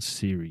World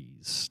Series,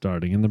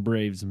 starting in the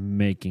Braves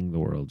making the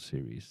World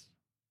Series.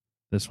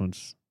 This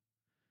one's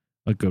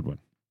a good one.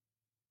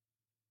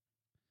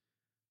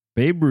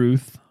 Babe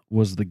Ruth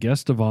was the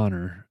guest of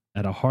honor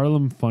at a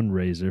Harlem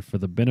fundraiser for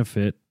the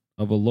benefit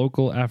of a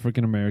local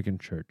African American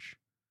church.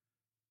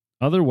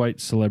 Other white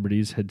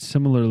celebrities had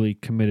similarly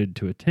committed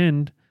to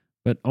attend,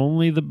 but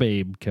only the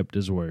Babe kept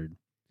his word.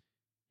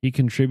 He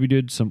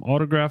contributed some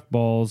autographed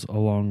balls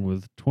along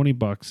with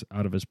 $20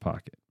 out of his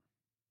pocket.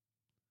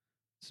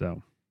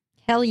 So,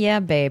 Hell yeah,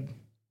 babe.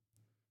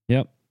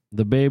 yep,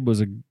 the Babe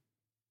was a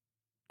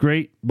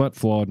great but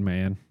flawed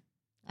man,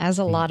 As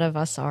a lot of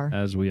us are.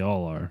 as we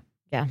all are.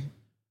 Yeah.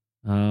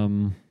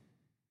 And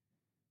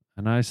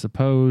I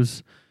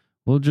suppose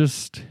we'll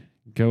just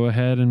go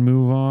ahead and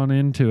move on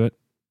into it.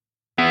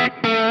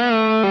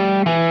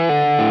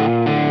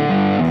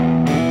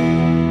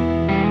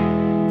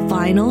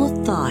 Final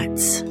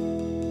thoughts.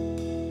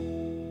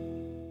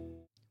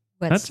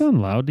 That What's...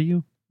 sound loud to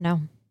you?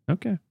 No.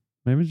 Okay.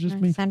 Maybe it's just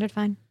It me. sounded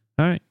fine.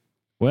 All right.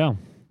 Well,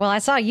 Well, I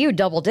saw you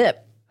double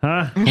dip.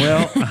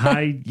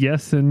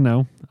 yes and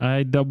no.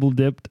 I double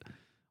dipped.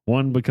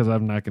 One, because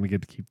I'm not going to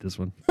get to keep this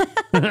one.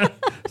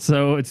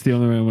 So it's the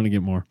only way I'm going to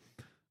get more.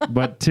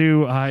 But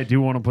two, I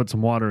do want to put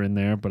some water in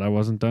there, but I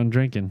wasn't done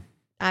drinking.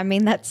 I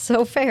mean, that's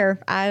so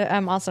fair.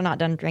 I'm also not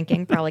done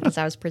drinking, probably because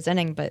I was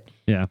presenting, but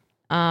Yeah.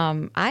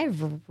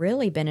 I've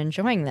really been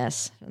enjoying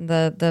this.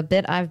 The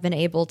bit I've been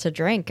able to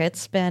drink,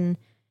 it's been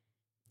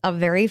a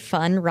very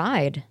fun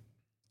ride.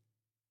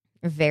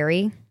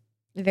 Very,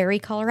 very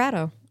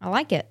Colorado. I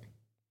like it.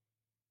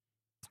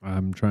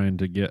 I'm trying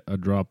to get a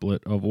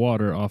droplet of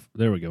water off.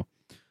 There we go.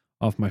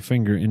 Off my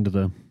finger into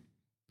the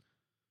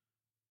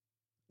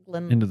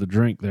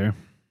drink there.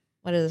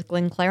 What is it,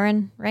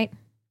 Glencairn, right?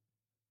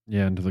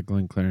 Yeah, into the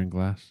Glencairn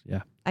glass.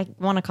 Yeah. I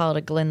want to call it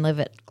a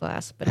Glenlivet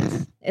glass, but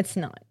it's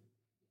not.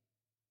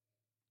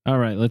 All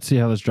right, let's see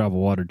how this drop of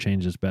water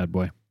changes, bad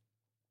boy.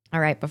 All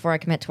right, before I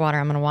commit to water,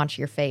 I'm going to watch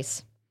your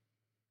face.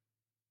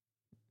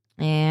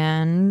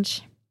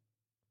 And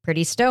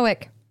pretty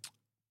stoic.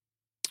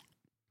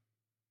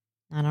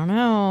 I don't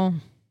know.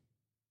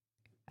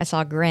 I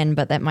saw a grin,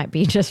 but that might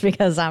be just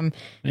because I'm...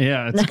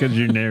 Yeah, it's because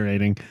you're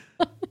narrating.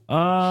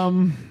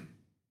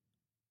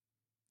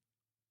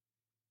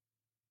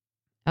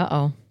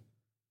 Uh-oh.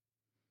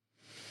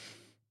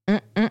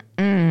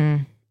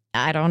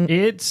 I don't...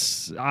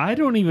 I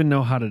don't even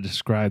know how to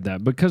describe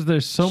that because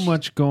there's so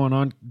much going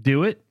on.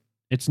 Do it.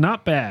 It's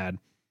not bad.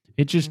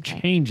 It just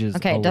changes.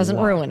 Okay, a it doesn't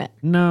lot. ruin it.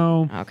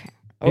 No. Okay.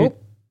 Oh,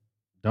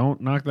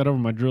 Don't knock that over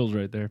my drills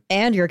right there.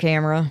 and your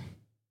camera.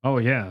 Oh,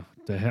 yeah.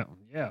 The hell.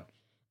 Yeah.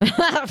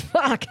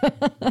 Fuck.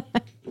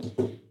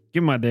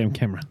 Give me my damn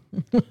camera.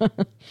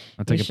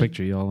 I'll take a should-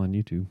 picture of y'all on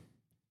YouTube.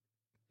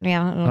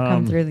 Yeah, it'll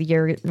come through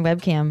your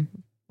webcam,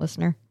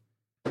 listener.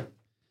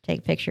 Take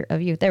a picture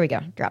of you. There we go.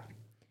 Drop.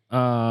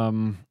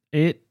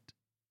 It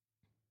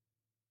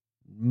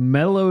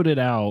mellowed it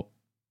out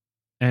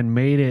and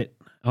made it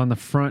on the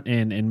front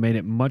end and made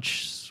it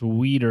much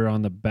sweeter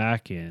on the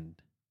back end.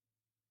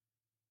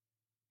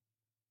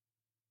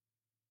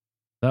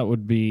 That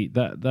would be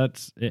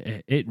that's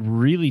it. It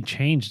really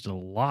changed a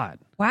lot.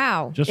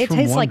 Wow. Just it from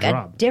tastes one like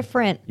drop. a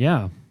different...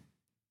 Yeah,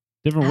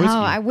 different whiskey.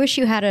 Oh, I wish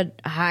you had a...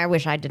 I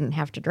wish I didn't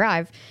have to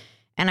drive.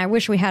 And I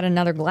wish we had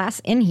another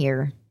glass in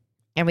here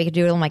and we could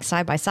do it like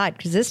side by side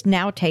because this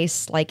now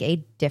tastes like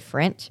a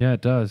different Yeah,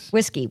 it does.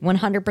 whiskey.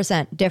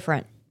 100%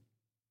 different.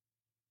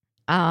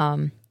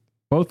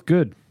 Both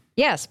good.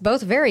 Yes,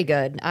 both very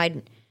good.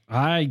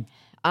 I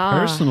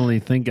personally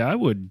think I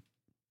would.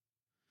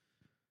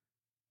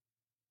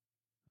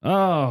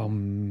 Oh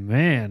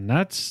man,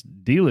 that's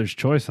dealer's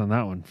choice on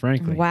that one.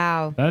 Frankly,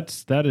 Wow.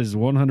 that is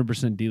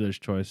 100% dealer's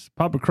choice.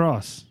 Papa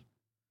Cross,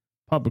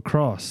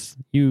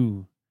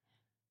 you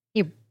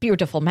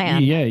beautiful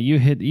man. yeah, you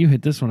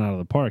hit this one out of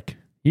the park.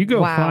 You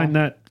go Wow. find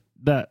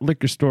that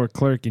liquor store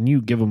clerk and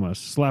you give him a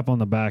slap on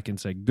the back and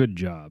say good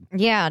job.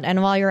 Yeah,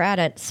 and while you're at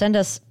it, send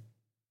us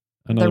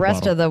Another the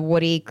rest bottle. of the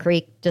Woody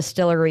Creek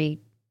Distillery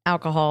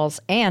alcohols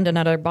and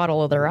another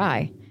bottle of the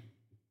rye.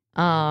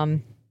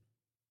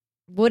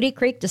 Woody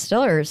Creek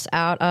Distillers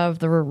out of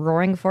the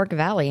Roaring Fork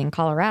Valley in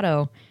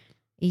Colorado.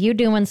 You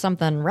doing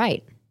something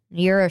right.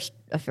 You're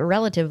a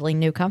relatively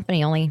new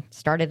company, only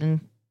started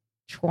in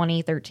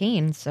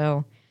 2013,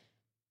 so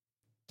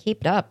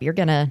keep it up. You're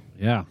gonna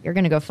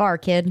go far,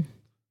 kid.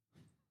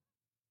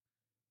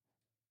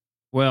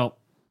 Well,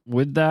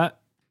 with that,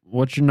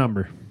 what's your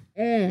number?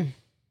 Man.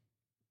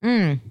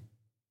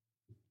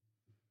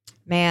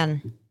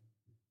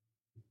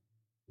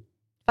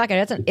 Fuck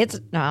it. It's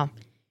no.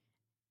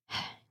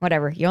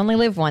 Whatever. You only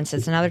live once.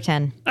 It's another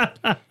 10.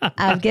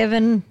 I've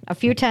given a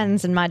few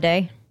 10s in my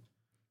day.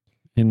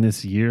 In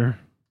this year?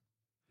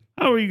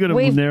 How are you going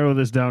to narrow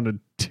this down to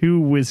 2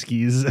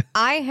 whiskeys?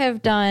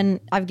 I've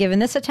given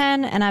this a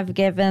 10, and I've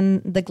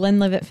given the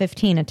Glenlivet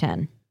 15 a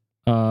 10.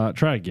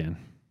 Try again.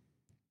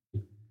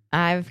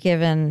 I've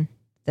given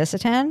this a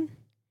 10,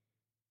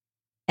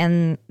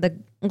 and the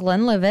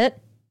Glenlivet.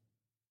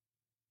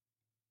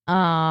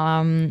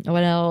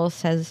 What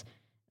else has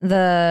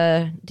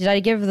did I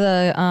give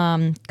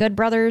the Good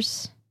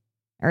Brothers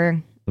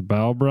or the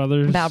Bow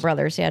Brothers? Bow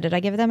Brothers, yeah. Did I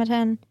give them a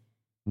 10?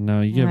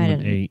 No, you gave them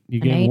an 8. You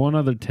gave 8? one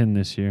other 10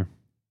 this year.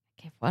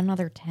 I gave one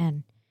other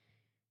 10.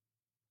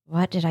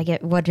 What did I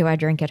get? What do I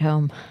drink at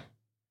home?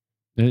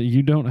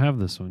 You don't have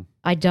this one.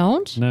 I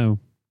don't? No.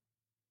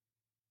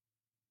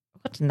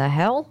 What in the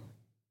hell?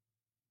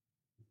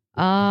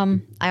 I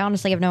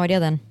honestly have no idea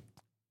then.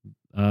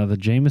 The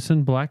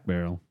Jameson Black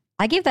Barrel.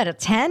 I gave that a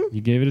 10?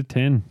 You gave it a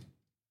 10.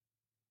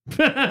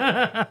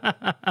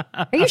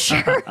 Are you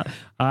sure?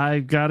 I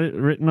got it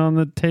written on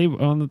the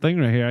table, on the thing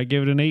right here. I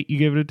gave it an 8. You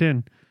gave it a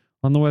 10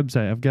 on the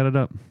website. I've got it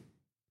up.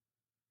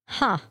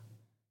 Huh.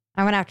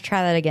 I'm going to have to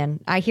try that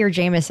again. I hear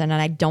Jameson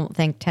and I don't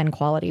think 10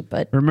 quality,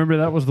 but. Remember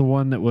that was the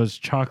one that was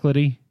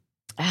chocolatey?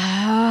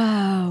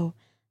 Oh,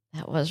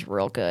 that was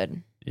real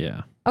good.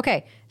 Yeah.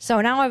 Okay.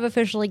 So now I've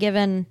officially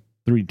given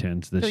 3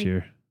 10s this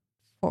year.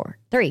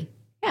 3.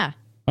 Yeah.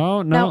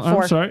 Oh, no,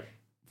 4. I'm sorry.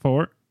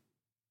 4.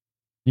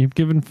 You've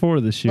given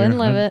 4 this year.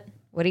 Glenlivet,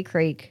 Woody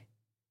Creek,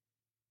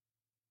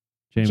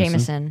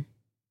 Jameson,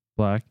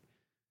 Black.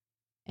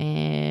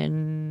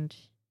 And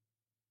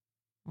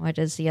what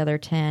is the other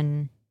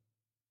 10?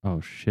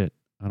 Oh, shit.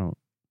 I don't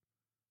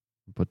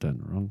put that in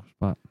the wrong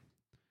spot.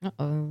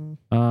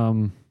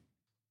 Uh-oh.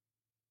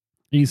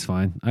 He's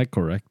fine. I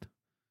correct.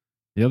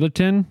 The other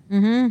 10?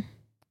 Mm-hmm.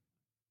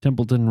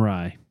 Templeton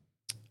Rye.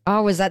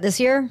 Oh, was that this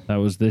year? That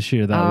was this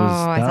year.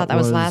 I thought that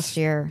was last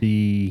year.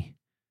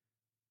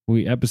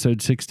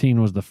 Episode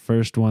 16 was the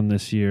first one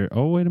this year.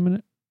 Oh, wait a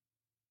minute.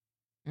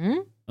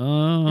 You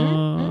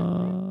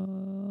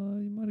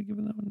might have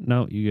given that one.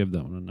 No, you gave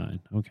that one a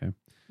 9. Okay.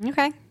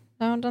 Okay.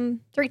 So I've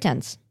done 3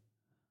 10s.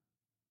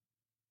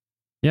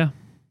 Yeah.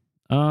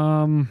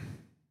 4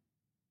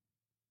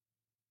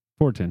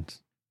 10s.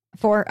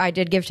 4. I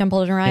did give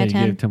Templeton Rye a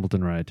 10. You gave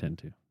Templeton Rye a 10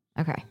 too.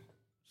 Okay.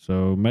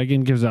 So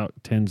Megan gives out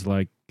 10s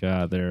like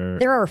they're...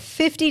 There are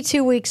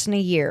 52 weeks in a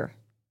year.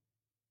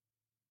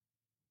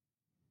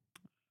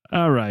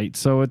 All right.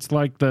 So it's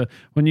like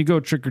when you go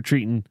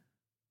trick-or-treating,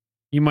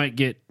 you might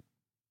get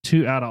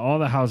 2 out of all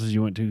the houses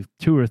you went to,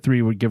 2 or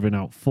 3 were giving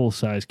out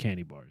full-size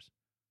candy bars.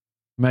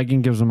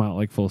 Megan gives them out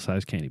like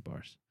full-size candy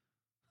bars.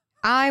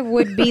 I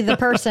would be the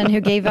person who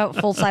gave out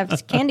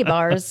full-size candy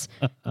bars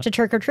to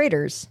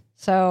trick-or-treaters.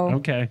 So,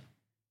 okay.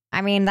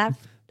 I mean, that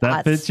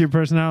fits your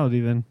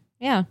personality then.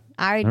 Yeah.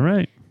 All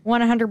right.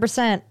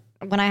 100%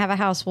 when I have a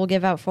house, we'll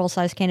give out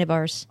full-size candy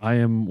bars. I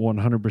am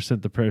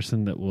 100% the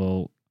person that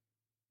will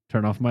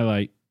turn off my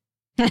light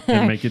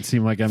and make it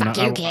seem like I'm not.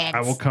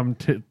 I will come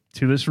to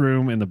this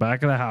room in the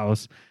back of the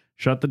house,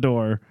 shut the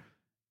door,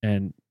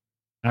 and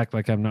act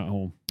like I'm not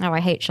home. Oh, I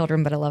hate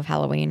children, but I love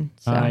Halloween.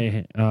 So.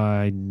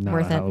 I'm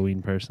not a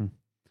Halloween person.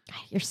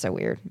 You're so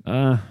weird.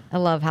 I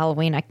love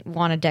Halloween. I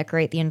want to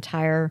decorate the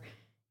entire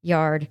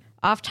yard.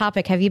 Off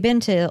topic, have you been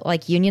to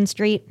like Union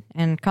Street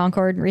and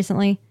Concord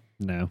recently?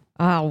 No.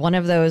 One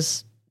of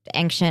those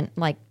ancient,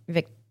 like,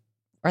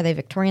 are they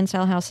Victorian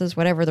style houses?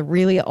 Whatever, the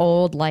really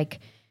old, like,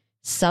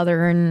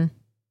 Southern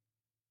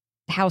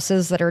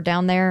houses that are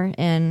down there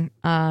in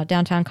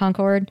downtown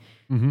Concord.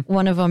 Mm-hmm.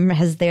 One of them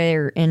has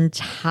their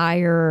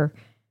entire,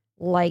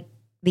 like,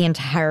 the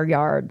entire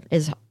yard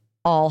is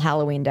all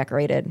Halloween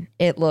decorated.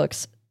 It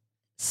looks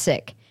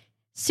sick.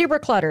 Super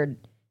cluttered.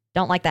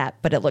 Don't like that,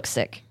 but it looks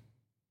sick.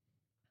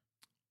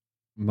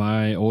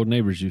 My old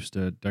neighbors used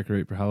to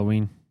decorate for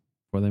Halloween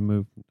before they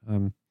moved.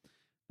 Now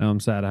I'm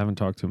sad I haven't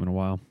talked to them in a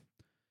while.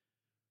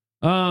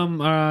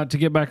 To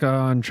get back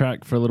on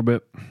track for a little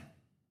bit.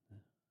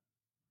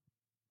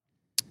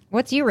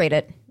 What's you rate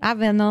it? I've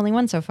been the only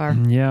one so far.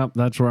 Yeah,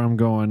 that's where I'm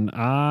going.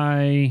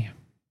 I'm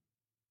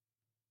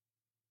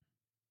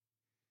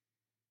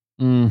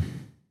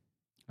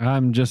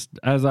just,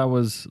 as I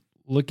was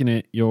looking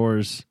at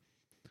yours,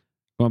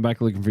 going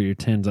back looking for your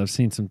 10s, I've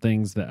seen some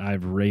things that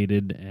I've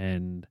rated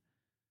and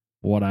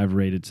what I've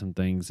rated some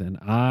things. And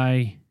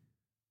I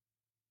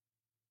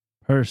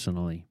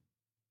personally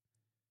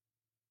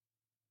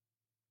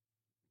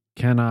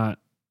cannot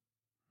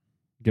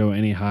go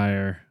any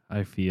higher.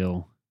 I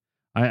feel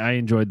I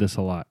enjoyed this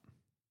a lot,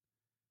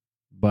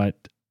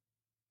 but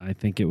I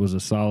think it was a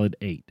solid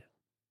 8.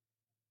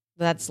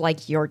 That's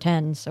like your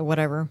 10, so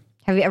whatever.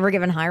 Have you ever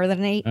given higher than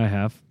an 8? I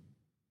have.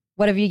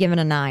 What have you given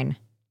a 9?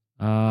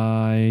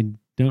 I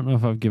don't know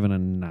if I've given a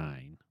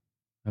 9.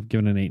 I've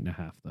given an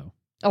 8.5 though.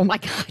 Oh my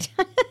God.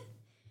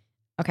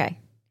 Okay.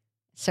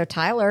 So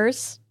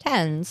Tyler's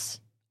 10s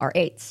are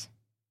 8s.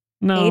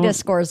 No, Ada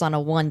scores on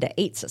a 1 to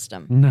 8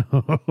 system. no,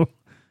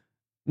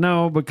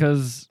 no,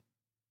 because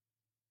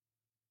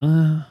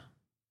I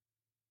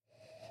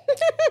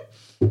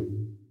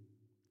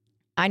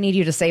need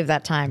you to save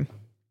that time.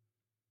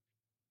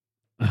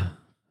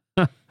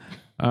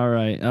 all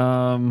right.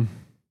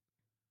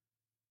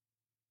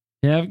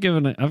 Yeah, I've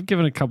given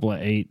a couple of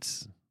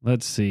 8s.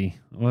 Let's see.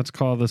 Let's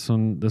call this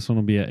one. This one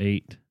will be an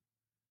 8.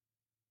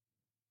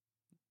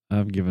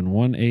 I've given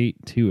 1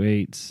 8, 2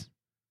 8s,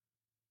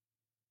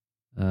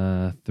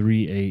 3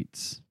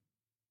 8s,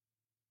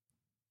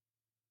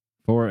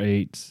 4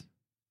 8s,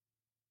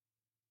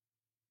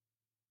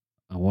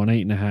 a 1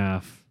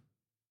 8.5,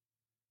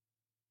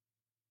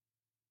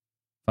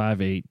 5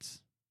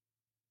 8s.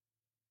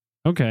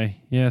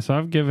 Okay, yeah. So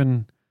I've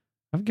given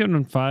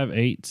them 5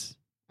 8s.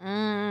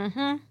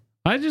 Mm-hmm.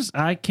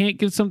 I can't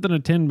give something a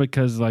 10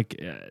 because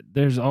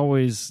there's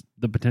always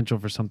the potential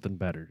for something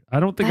better.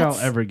 I don't think I'll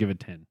ever give a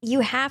 10.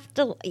 You have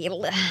to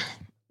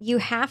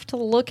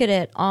look at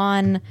it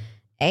on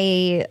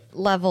a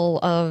level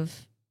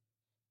of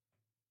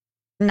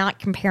not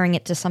comparing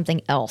it to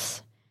something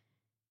else.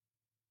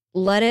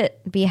 Let it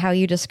be how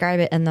you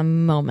describe it in the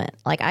moment.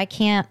 Like I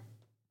can't.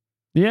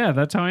 Yeah,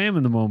 that's how I am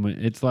in the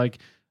moment. It's like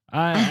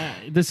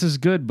this is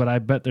good, but I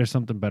bet there's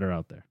something better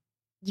out there.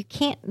 You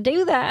can't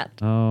do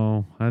that.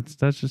 Oh, that's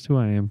just who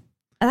I am.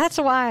 That's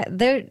why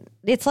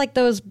it's like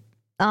those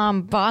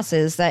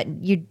bosses that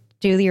you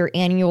do your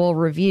annual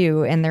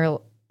review and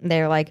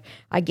they're like,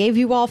 I gave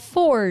you all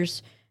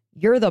 4s.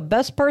 You're the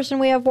best person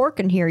we have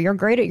working here. You're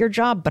great at your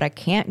job, but I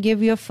can't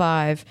give you a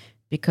 5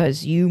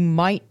 because you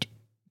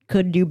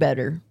could do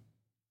better.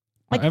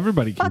 Like,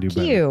 everybody can do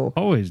better. You.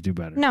 Always do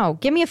better. No,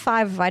 give me a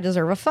 5 if I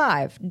deserve a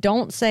 5.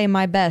 Don't say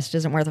my best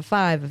isn't worth a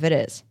 5 if it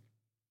is.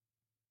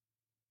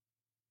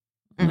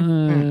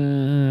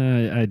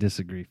 I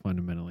disagree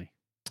fundamentally.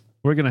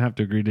 We're going to have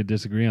to agree to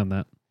disagree on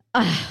that.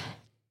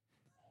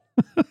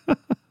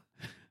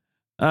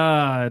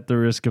 At the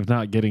risk of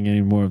not getting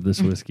any more of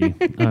this whiskey,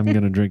 I'm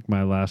going to drink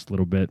my last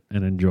little bit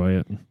and enjoy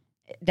it.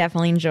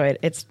 Definitely enjoy it.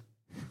 It's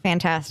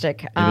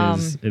fantastic.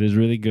 It is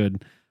really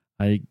good.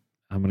 I'm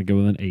going to go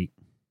with an 8.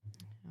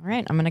 All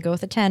right, I'm going to go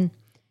with a 10.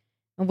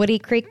 Woody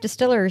Creek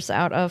Distillers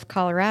out of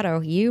Colorado.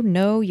 You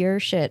know your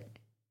shit.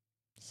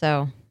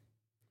 So,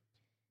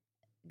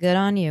 good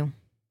on you.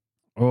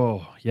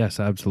 Oh, yes,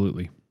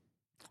 absolutely.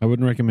 I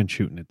wouldn't recommend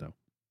shooting it, though.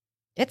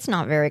 It's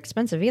not very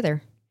expensive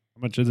either.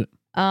 How much is it?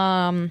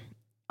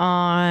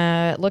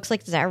 It looks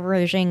like it's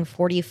averaging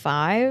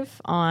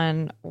 45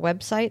 on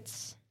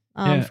websites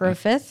for a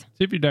 5th.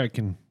 See if your dad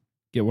can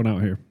get one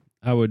out here.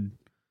 I would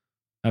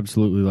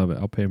absolutely love it.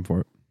 I'll pay him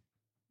for it.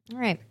 All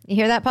right. You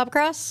hear that, Pop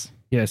Cross?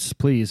 Yes,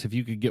 please. If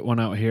you could get one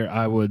out here,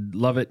 I would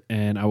love it,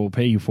 and I will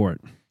pay you for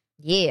it.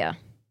 Yeah.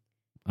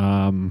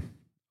 On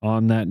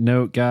that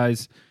note,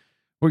 guys,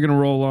 we're going to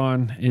roll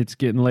on. It's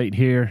getting late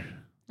here.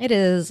 It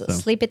is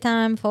sleepy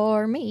time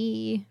for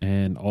me.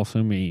 And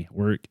also me.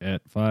 Work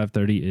at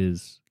 5:30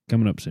 is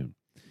coming up soon.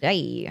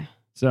 Hey.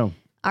 So.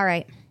 All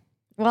right.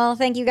 Well,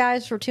 thank you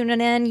guys for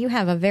tuning in. You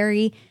have a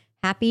very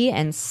happy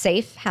and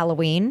safe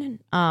Halloween.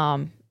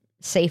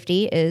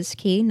 Safety is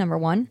key, number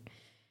 1.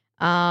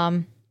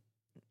 And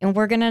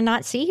we're going to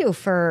not see you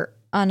for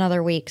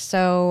another week.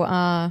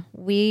 So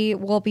we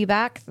will be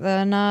back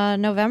then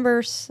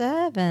November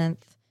 7th,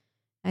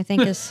 I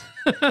think is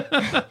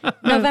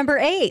November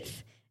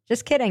 8th.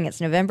 Just kidding. It's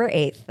November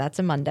 8th. That's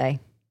a Monday.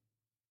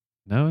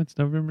 No, it's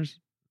November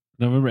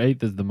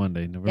 8th is the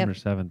Monday. November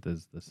 7th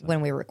is the Sunday.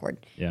 When we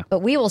record. Yeah. But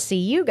we will see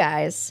you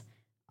guys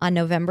on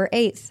November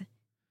 8th.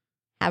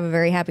 Have a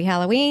very happy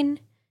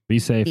Halloween. Be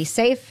safe. Be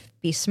safe.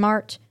 Be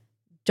smart.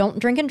 Don't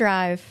drink and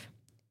drive.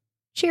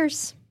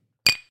 Cheers.